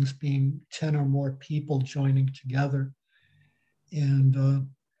 uprisings being 10 or more people joining together. And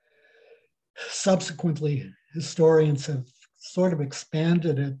subsequently, historians have sort of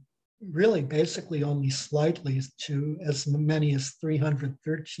expanded it, really basically only slightly, to as many as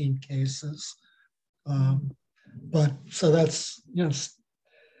 313 cases. But so that's, you know,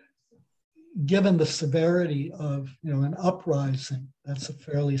 given the severity of, you know, an uprising, that's a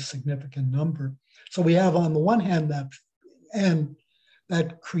fairly significant number. So we have on the one hand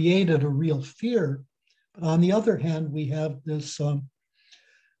that created a real fear, but on the other hand, we have this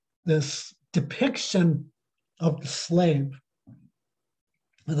this depiction of the slave.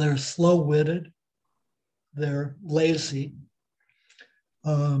 They're slow-witted, they're lazy,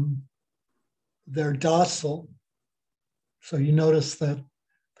 they're docile. So you notice that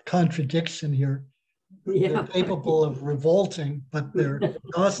the contradiction here. Yeah. They're capable of revolting, but they're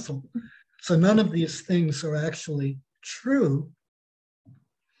docile. So none of these things are actually true.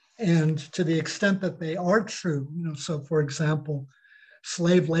 And to the extent that they are true, you know, so for example,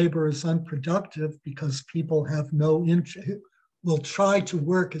 slave labor is unproductive because people have no interest, will try to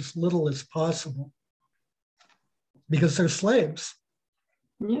work as little as possible because they're slaves.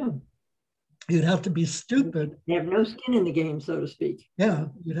 Yeah. You'd have to be stupid. They have no skin in the game, so to speak. Yeah,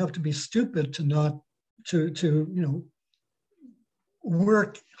 you'd have to be stupid to not, to you know,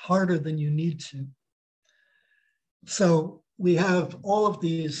 work harder than you need to. So we have all of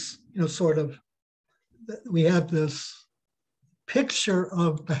these, you know, sort of, we have this picture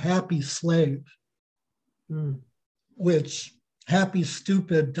of the happy slave, which happy,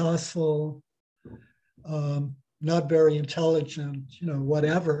 stupid, docile, not very intelligent, you know,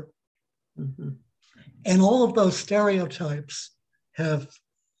 whatever. And all of those stereotypes have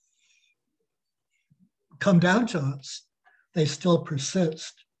come down to us. They still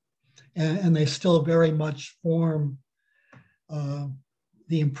persist, and they still very much form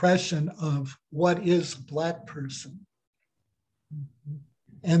the impression of what is a Black person.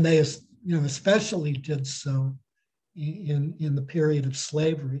 And they, you know, especially did so in the period of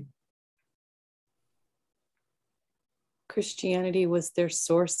slavery. Christianity was their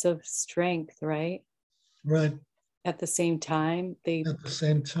source of strength, right? Right. At the same time, At the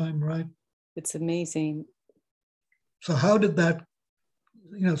same time, right. It's amazing. So how did that,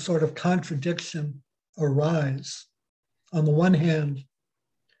 you know, sort of contradiction arise? On the one hand,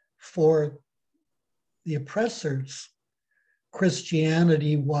 for the oppressors,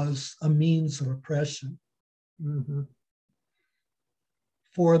 Christianity was a means of oppression.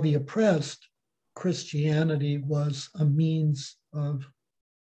 For the oppressed, Christianity was a means of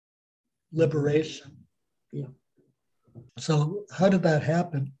liberation. Yeah. So how did that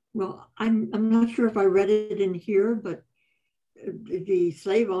happen? Well, I'm not sure if I read it in here, but the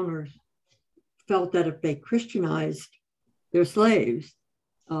slave owners felt that if they Christianized their slaves,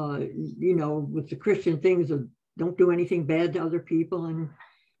 you know, with the Christian things of don't do anything bad to other people and,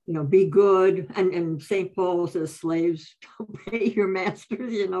 you know, be good. And St. Paul says slaves, obey your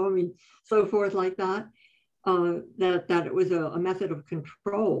masters, you know, I mean, so forth like that, that it was a method of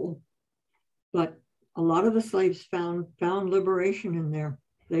control. But a lot of the slaves found liberation in there.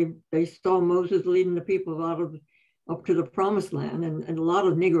 They saw Moses leading the people up to the promised land, and a lot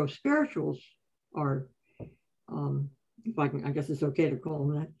of Negro spirituals are, if I guess it's okay to call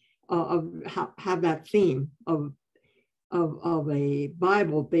them that, have that theme of a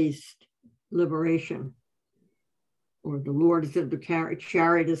Bible-based liberation, or the Lord said the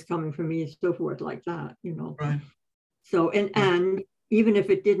chariot is coming for me, and so forth, like that, you know. Right. So and even if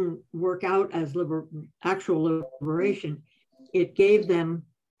it didn't work out as actual liberation, it gave them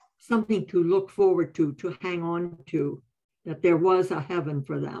something to look forward to hang on to, that there was a heaven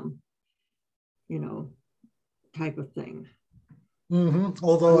for them, you know, type of thing. Mm-hmm.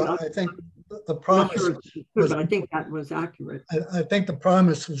 Although I think the promise, sure but I think that was accurate. I think the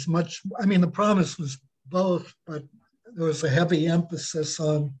promise was much, I mean, the promise was both, but there was a heavy emphasis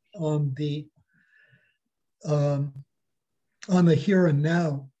on the here and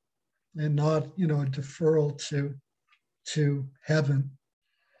now, and not, you know, a deferral to heaven.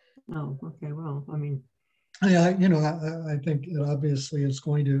 Oh, okay. Well, I mean, I think it obviously is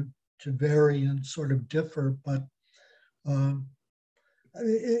going to vary and sort of differ, but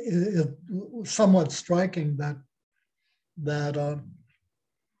it was somewhat striking that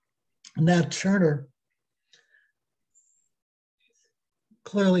Nat Turner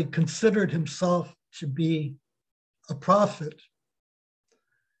clearly considered himself to be a prophet,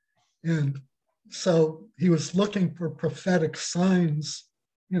 and so he was looking for prophetic signs,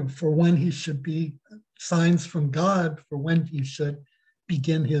 you know, for when he should be, signs from God for when he should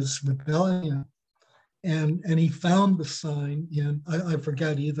begin his rebellion. And he found the sign in, I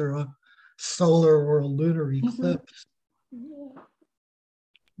forget, either a solar or a lunar eclipse,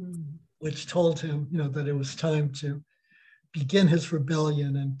 which told him, you know, that it was time to begin his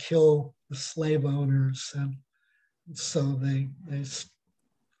rebellion and kill the slave owners. And so they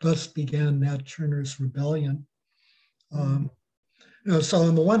thus began Nat Turner's rebellion. You know, so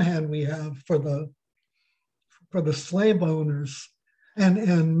on the one hand, we have for the slave owners,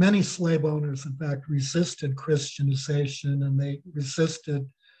 and many slave owners, in fact, resisted Christianization, and they resisted,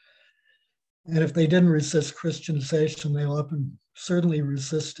 and if they didn't resist Christianization, they often certainly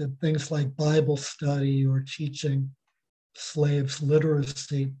resisted things like Bible study or teaching slaves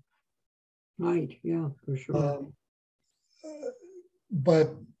literacy. Right, yeah, for sure.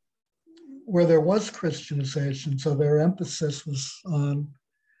 But where there was Christianization, so their emphasis was on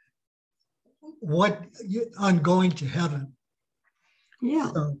going to heaven.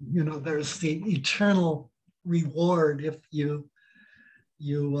 Yeah. So, you know, there's the eternal reward if you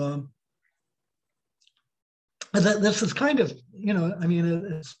this is kind of, you know, I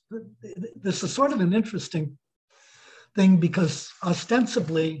mean, this is sort of an interesting thing, because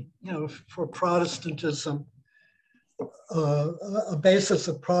ostensibly, you know, for Protestantism, a basis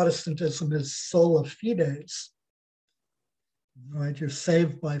of Protestantism is sola fides, right? You're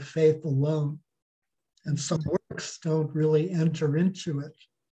saved by faith alone. And so works don't really enter into it.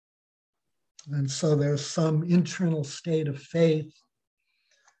 And so there's some internal state of faith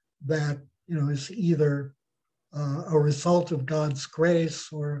that, you know, is either a result of God's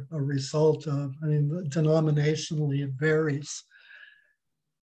grace or a result of, I mean, denominationally it varies.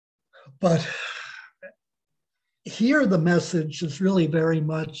 But here the message is really very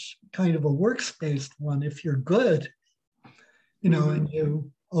much kind of a works-based one. If you're good, you know, and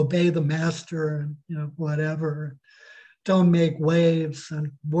you obey the master and, you know, whatever, don't make waves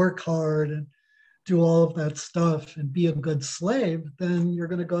and work hard and do all of that stuff and be a good slave, then you're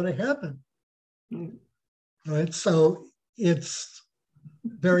going to go to heaven. Right? So it's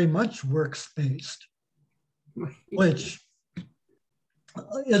very much works-based, which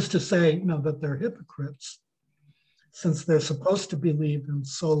is to say, you know, that they're hypocrites, since they're supposed to believe in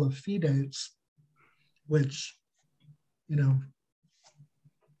sola fides, which, you know,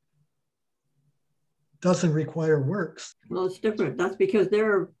 doesn't require works. Well, it's different. That's because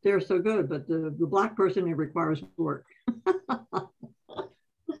they're so good, but the Black person, it requires work.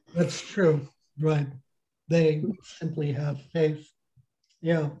 That's true, right? They simply have faith.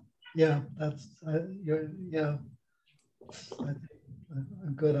 Yeah, that's yeah, I think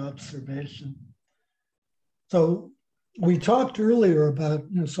a good observation. So we talked earlier about,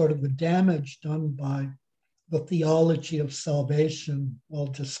 you know, sort of the damage done by the theology of salvation while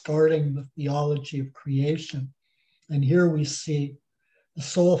discarding the theology of creation. And here we see the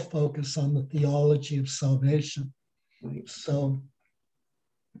sole focus on the theology of salvation. Right. So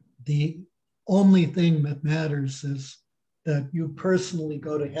the only thing that matters is that you personally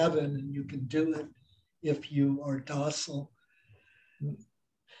go to heaven, and you can do it if you are docile.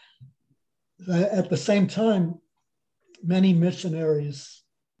 At the same time, many missionaries,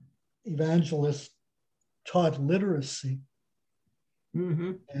 evangelists, taught literacy.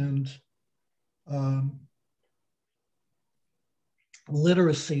 Mm-hmm. And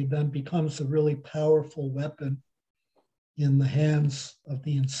literacy then becomes a really powerful weapon in the hands of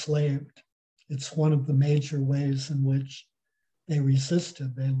the enslaved. It's one of the major ways in which they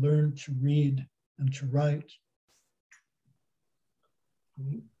resisted. They learned to read and to write.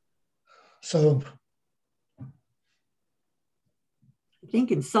 So I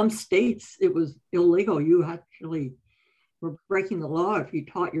think in some states it was illegal. You actually were breaking the law if you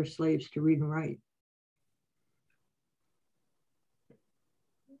taught your slaves to read and write.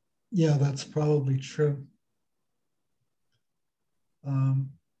 yeah, that's probably true.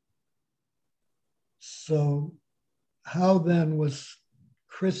 So how then was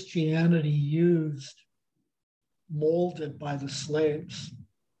Christianity used, molded by the slaves?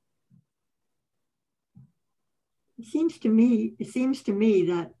 It seems to me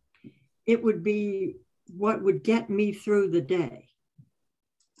that it would be what would get me through the day.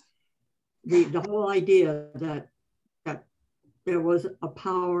 The whole idea that there was a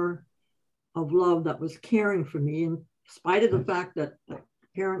power of love that was caring for me, in spite of the fact that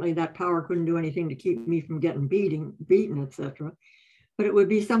apparently that power couldn't do anything to keep me from getting beaten, etc. But it would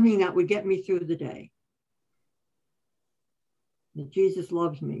be something that would get me through the day. That Jesus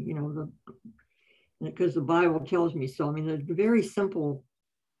loves me, you know, because the Bible tells me so. I mean, there's a very simple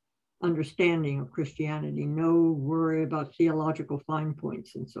understanding of Christianity, no worry about theological fine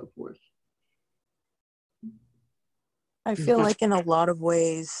points and so forth. I feel like in a lot of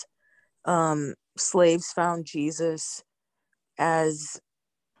ways, slaves found Jesus as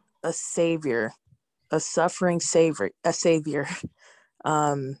a savior, a suffering savior,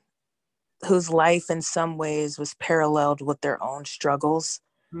 whose life in some ways was paralleled with their own struggles.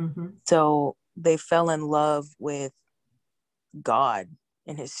 Mm-hmm. So they fell in love with God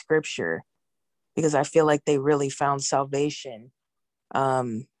and his scripture, because I feel like they really found salvation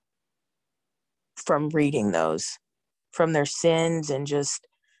from reading those, from their sins, and just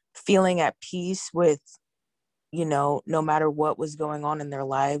feeling at peace with, you know, no matter what was going on in their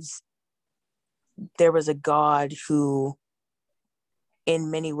lives, there was a God who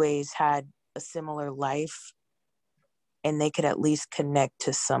in many ways had a similar life, and they could at least connect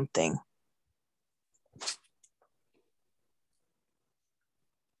to something.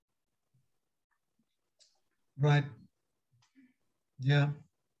 Right. Yeah.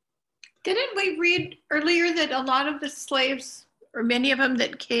 Didn't we read earlier that a lot of the slaves, or many of them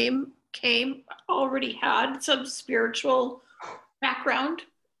that came already had some spiritual background?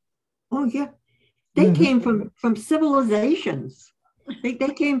 Oh yeah, they came from civilizations. They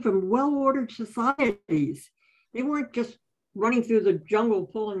came from well-ordered societies. They weren't just running through the jungle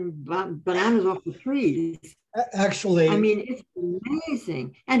pulling bananas off the trees. Actually, I mean, it's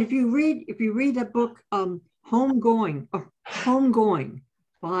amazing. And if you read the book Homegoing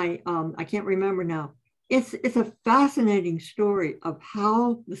by I can't remember now. It's a fascinating story of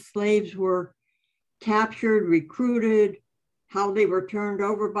how the slaves were captured, recruited, how they were turned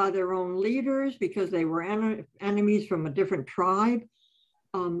over by their own leaders because they were enemies from a different tribe.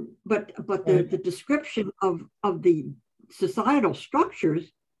 But the description of the societal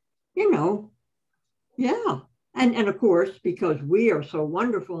structures, you know, yeah. And of course, because we are so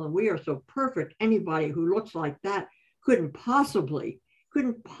wonderful and we are so perfect, anybody who looks like that couldn't possibly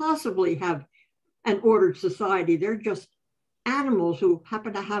have an ordered society. They're just animals who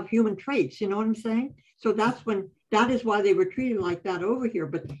happen to have human traits. You know what I'm saying? So that is why they were treated like that over here.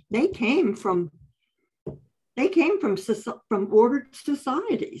 But they came from ordered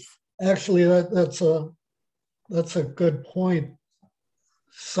societies. Actually, that's a good point.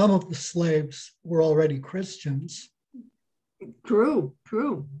 Some of the slaves were already Christians. True.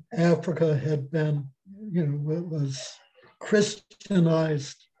 Africa had been, you know, it was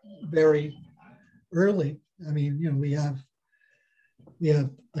Christianized very early. I mean, you know, we have the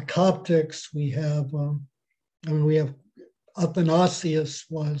Coptics. We have Athanasius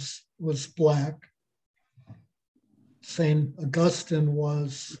was black. Saint Augustine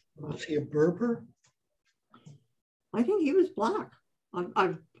was he a Berber? I think he was black.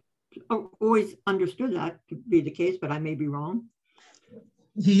 I've always understood that to be the case, but I may be wrong.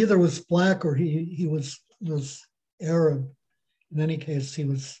 He either was black or he was Arab. In any case, he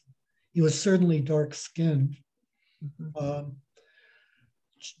was certainly dark-skinned. Mm-hmm.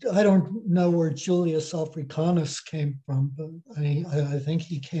 I don't know where Julius Africanus came from, but I think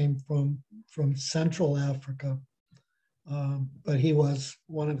he came from Central Africa. But he was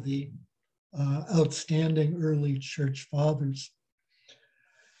one of the outstanding early church fathers.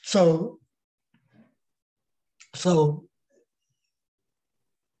 So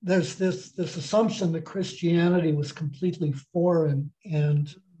there's this assumption that Christianity was completely foreign,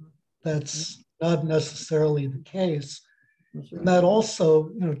 and that's not necessarily the case. And that also,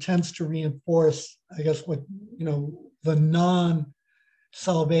 tends to reinforce, I guess, what, the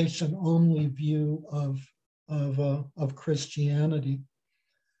non-salvation only view of Christianity.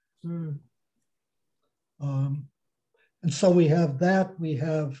 And so we have that. We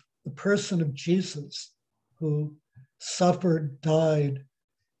have the person of Jesus, who suffered, died,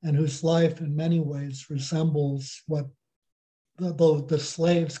 and whose life in many ways resembles what the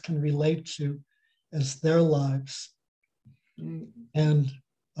slaves can relate to as their lives. And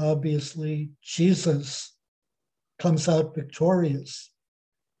obviously, Jesus comes out victorious.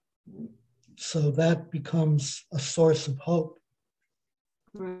 So that becomes a source of hope.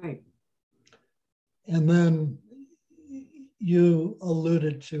 Right. And then you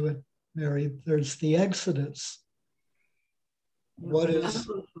alluded to it, Mary, there's the Exodus. What is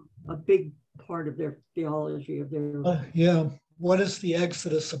a big part of their theology of their what is the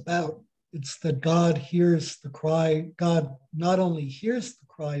Exodus about? It's that God hears the cry. God not only hears the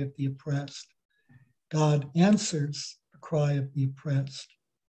cry of the oppressed, God answers the cry of the oppressed,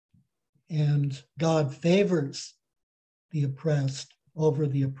 and God favors the oppressed over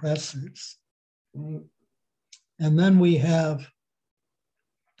the oppressors. Right. And then we have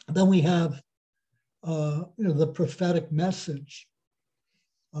the prophetic message,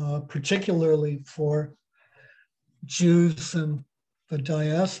 particularly for Jews and the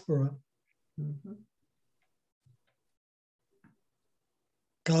diaspora.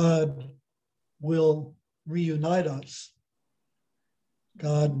 God will reunite us.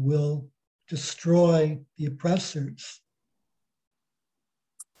 God will destroy the oppressors.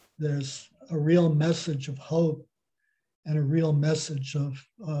 There's a real message of hope and a real message of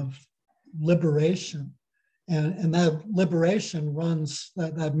liberation. And that liberation runs,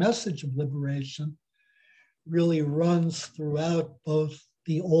 that message of liberation really runs throughout both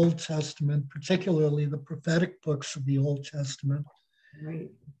the Old Testament, particularly the prophetic books of the Old Testament,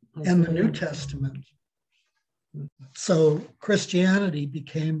 right. and the New Testament. So Christianity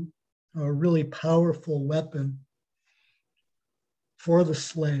became a really powerful weapon for the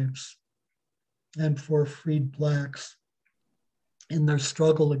slaves and for freed Blacks in their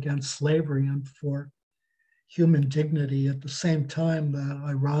struggle against slavery and for human dignity, at the same time that,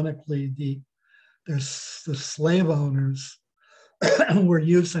 ironically, the slave owners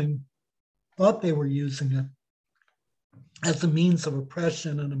thought they were using it as a means of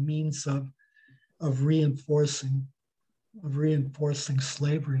oppression and a means of reinforcing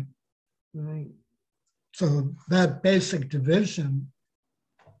slavery. Right. So that basic division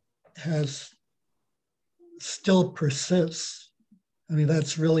still persists. I mean,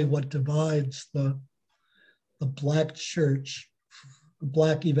 that's really what divides the Black church, the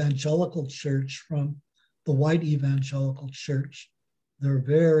Black evangelical church, from the white evangelical church. They're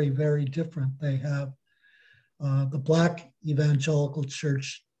very, very different. They have the Black evangelical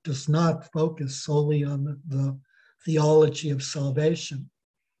church does not focus solely on the theology of salvation.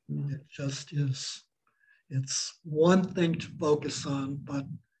 It just is. It's one thing to focus on, but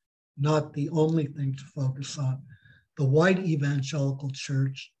not the only thing to focus on. The white evangelical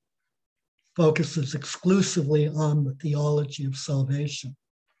church focuses exclusively on the theology of salvation.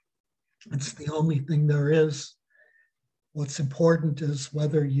 It's the only thing there is. What's important is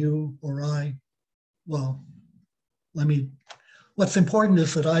whether you or I, what's important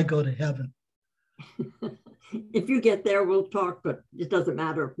is that I go to heaven. If you get there, we'll talk, but it doesn't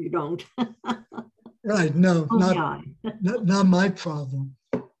matter if you don't. Right, no, not my problem.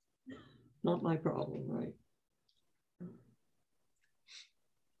 Not my problem, right.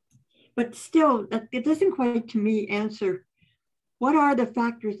 But still, it doesn't quite, to me, answer what are the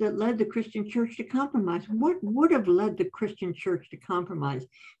factors that led the Christian church to compromise? What would have led the Christian church to compromise?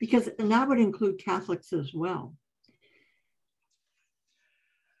 And that would include Catholics as well.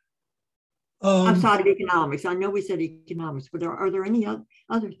 Outside of economics. I know we said economics, but are there any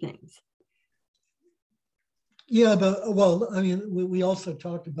other things? Yeah, we also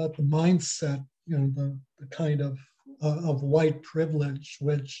talked about the mindset, the kind of white privilege,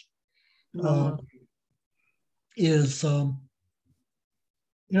 which is,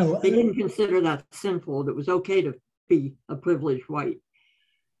 they didn't consider that sinful. It was okay to be a privileged white.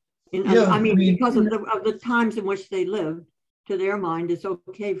 Because of the times in which they lived, to their mind, it's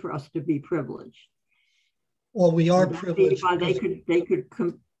okay for us to be privileged. Well, we are privileged. They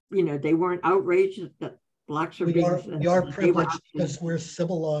weren't outraged that Blacks are we are privileged because we're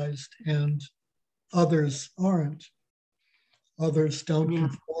civilized and others aren't. Others don't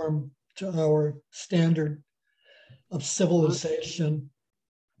conform to our standard of civilization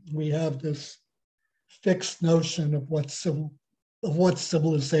we have this fixed notion of what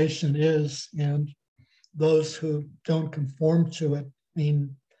civilization is, and those who don't conform to it. I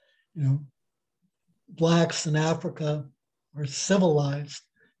mean, you know, Blacks in Africa were civilized.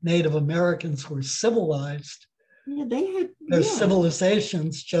 Native Americans were civilized. Yeah, they had Their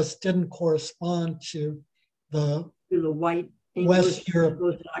civilizations just didn't correspond to the white West Europe,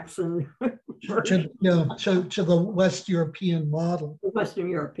 Anglo-Saxon to the West European model. The Western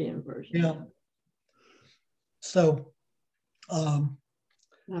European version. Yeah. So, and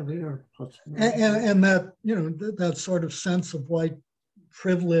that, you know, that sort of sense of white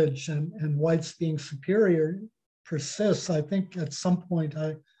privilege and whites being superior persists. I think at some point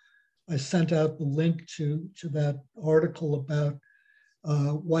I sent out the link to that article about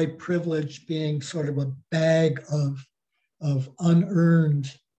white privilege being sort of a bag of unearned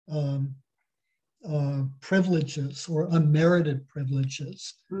privileges or unmerited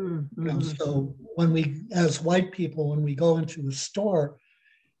privileges. Mm-hmm. You know, so when we, as white people, when we go into a store,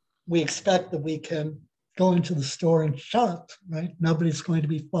 we expect that we can go into the store and shop, right? Nobody's going to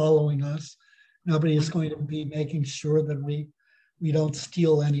be following us. Nobody is going to be making sure that we don't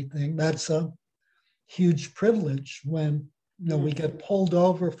steal anything. That's a huge privilege. When, you know, we get pulled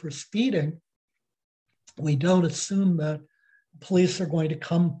over for speeding, we don't assume that police are going to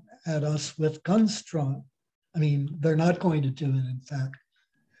come at us with guns drawn. I mean, they're not going to do it, in fact,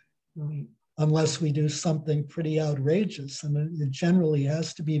 unless we do something pretty outrageous. And it generally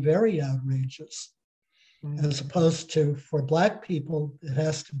has to be very outrageous, as opposed to, for Black people, it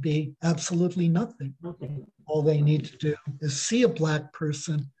has to be absolutely nothing. All they need to do is see a Black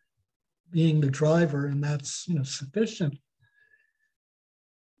person being the driver, and that's, you know, sufficient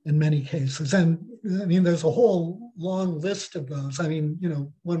in many cases. And I mean, there's a whole long list of those. I mean, you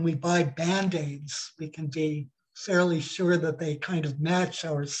know, when we buy Band-Aids, we can be fairly sure that they kind of match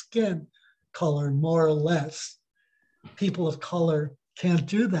our skin color more or less. People of color can't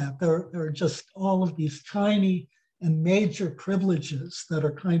do that. There are just all of these tiny and major privileges that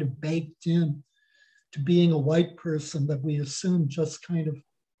are kind of baked in to being a white person that we assume just kind of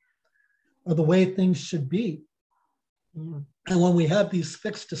are the way things should be. And when we have these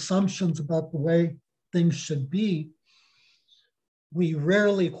fixed assumptions about the way things should be, we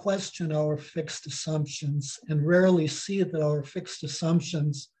rarely question our fixed assumptions and rarely see that our fixed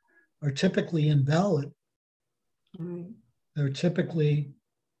assumptions are typically invalid. They're typically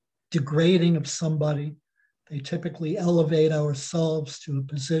degrading of somebody. They typically elevate ourselves to a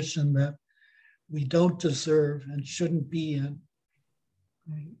position that we don't deserve and shouldn't be in.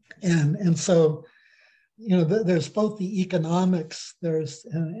 And so, you know, there's both the economics, there's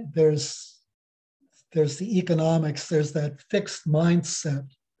the economics, there's that fixed mindset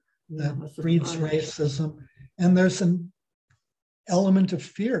that breeds racism, and there's an element of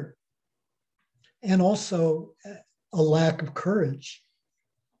fear and also a lack of courage.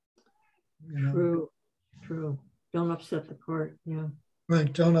 You know? True. Don't upset the court. Yeah.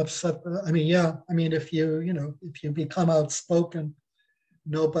 Right. Don't upset. I mean, yeah. I mean, if you become outspoken,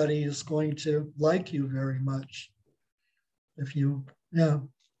 nobody is going to like you very much. If you, yeah,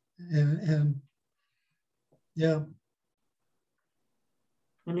 and yeah.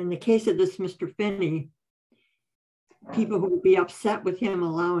 And in the case of this Mr. Finney, people who would be upset with him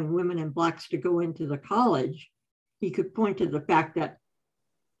allowing women and Blacks to go into the college, he could point to the fact that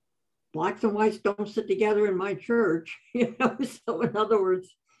Blacks and whites don't sit together in my church, you know. So in other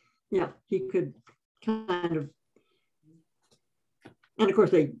words, yeah, he could kind of, and of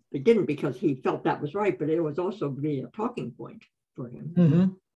course they didn't, because he felt that was right, but it was also be a talking point for him. Mm-hmm.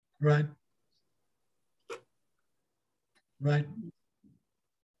 Right. Right.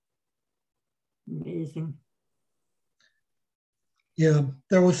 Amazing. Yeah,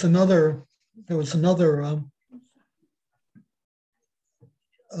 there was another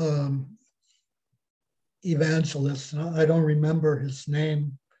evangelist, I don't remember his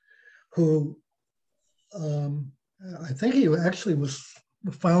name, who I think he actually was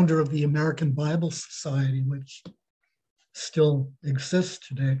the founder of the American Bible Society, which still exists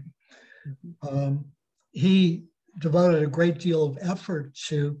today. He devoted a great deal of effort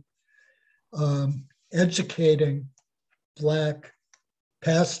to educating Black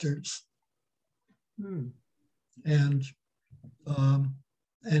pastors and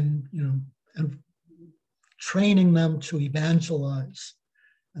you know, and training them to evangelize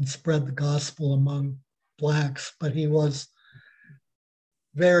and spread the gospel among Blacks. But he was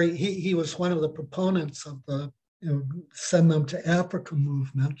he was one of the proponents of the, you know, Send Them to Africa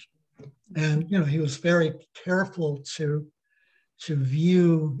movement, and, you know, he was very careful to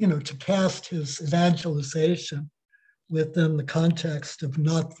view, you know, to cast his evangelization within the context of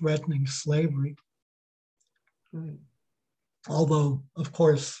not threatening slavery. Right. Although, of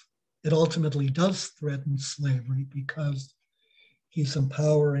course, it ultimately does threaten slavery because he's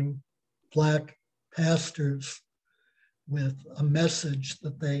empowering Black pastors with a message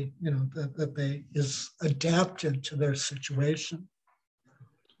that they, that they is adapted to their situation.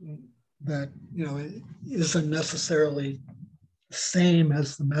 That, it isn't necessarily the same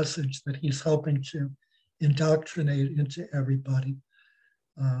as the message that he's helping to indoctrinate into everybody.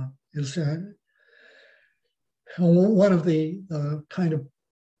 Is one of the kind of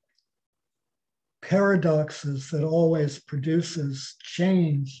paradoxes that always produces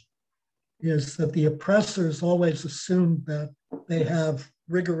change is that the oppressors always assume that they have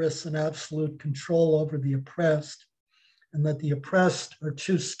rigorous and absolute control over the oppressed, and that the oppressed are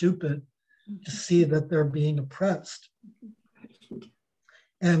too stupid to see that they're being oppressed.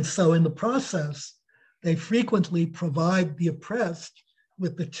 And so in the process, they frequently provide the oppressed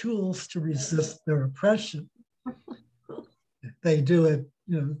with the tools to resist their oppression. They do it,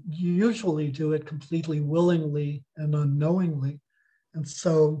 usually do it completely willingly and unknowingly. And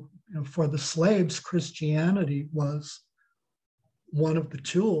so, for the slaves, Christianity was one of the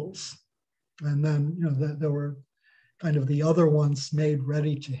tools. And then, there were kind of the other ones made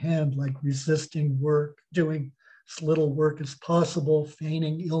ready to hand, like resisting work, doing as little work as possible,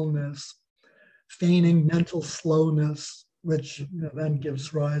 feigning illness, feigning mental slowness, which then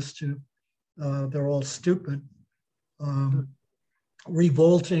gives rise to they're all stupid,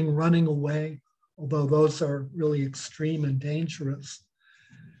 revolting, running away, although those are really extreme and dangerous.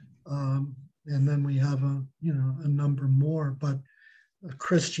 And then we have a number more, but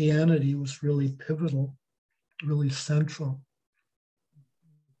Christianity was really pivotal, really central.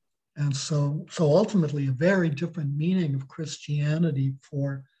 And so ultimately a very different meaning of Christianity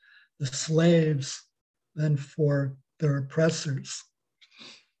for the slaves than for their oppressors.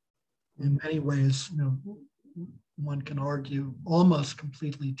 In many ways, one can argue almost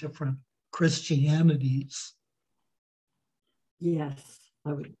completely different Christianities. Yes,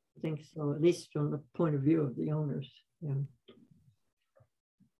 I would think so, at least from the point of view of the owners. Yeah.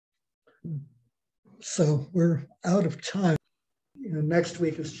 So we're out of time. Next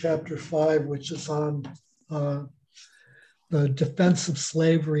week is chapter 5, which is on the defense of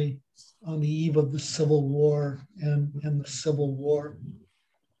slavery on the eve of the Civil War and the Civil War.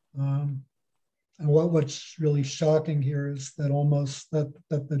 And what's really shocking here is that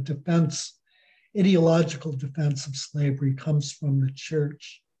that the defense, ideological defense of slavery comes from the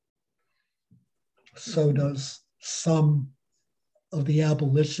church. So does some of the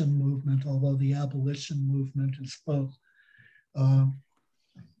abolition movement, although the abolition movement is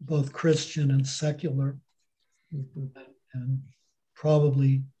both Christian and secular. And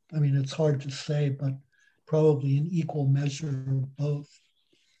probably, it's hard to say, but probably in equal measure of both.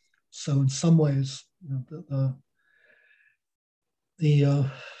 So in some ways,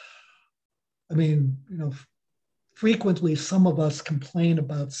 frequently some of us complain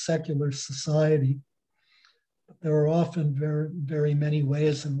about secular society. But there are often very, very many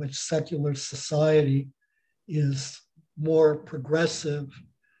ways in which secular society is more progressive,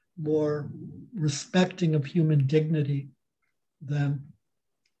 more respecting of human dignity than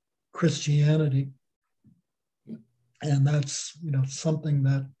Christianity. And that's, something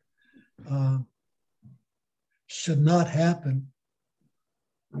that should not happen,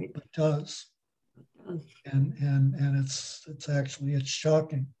 but does. And it's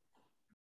shocking.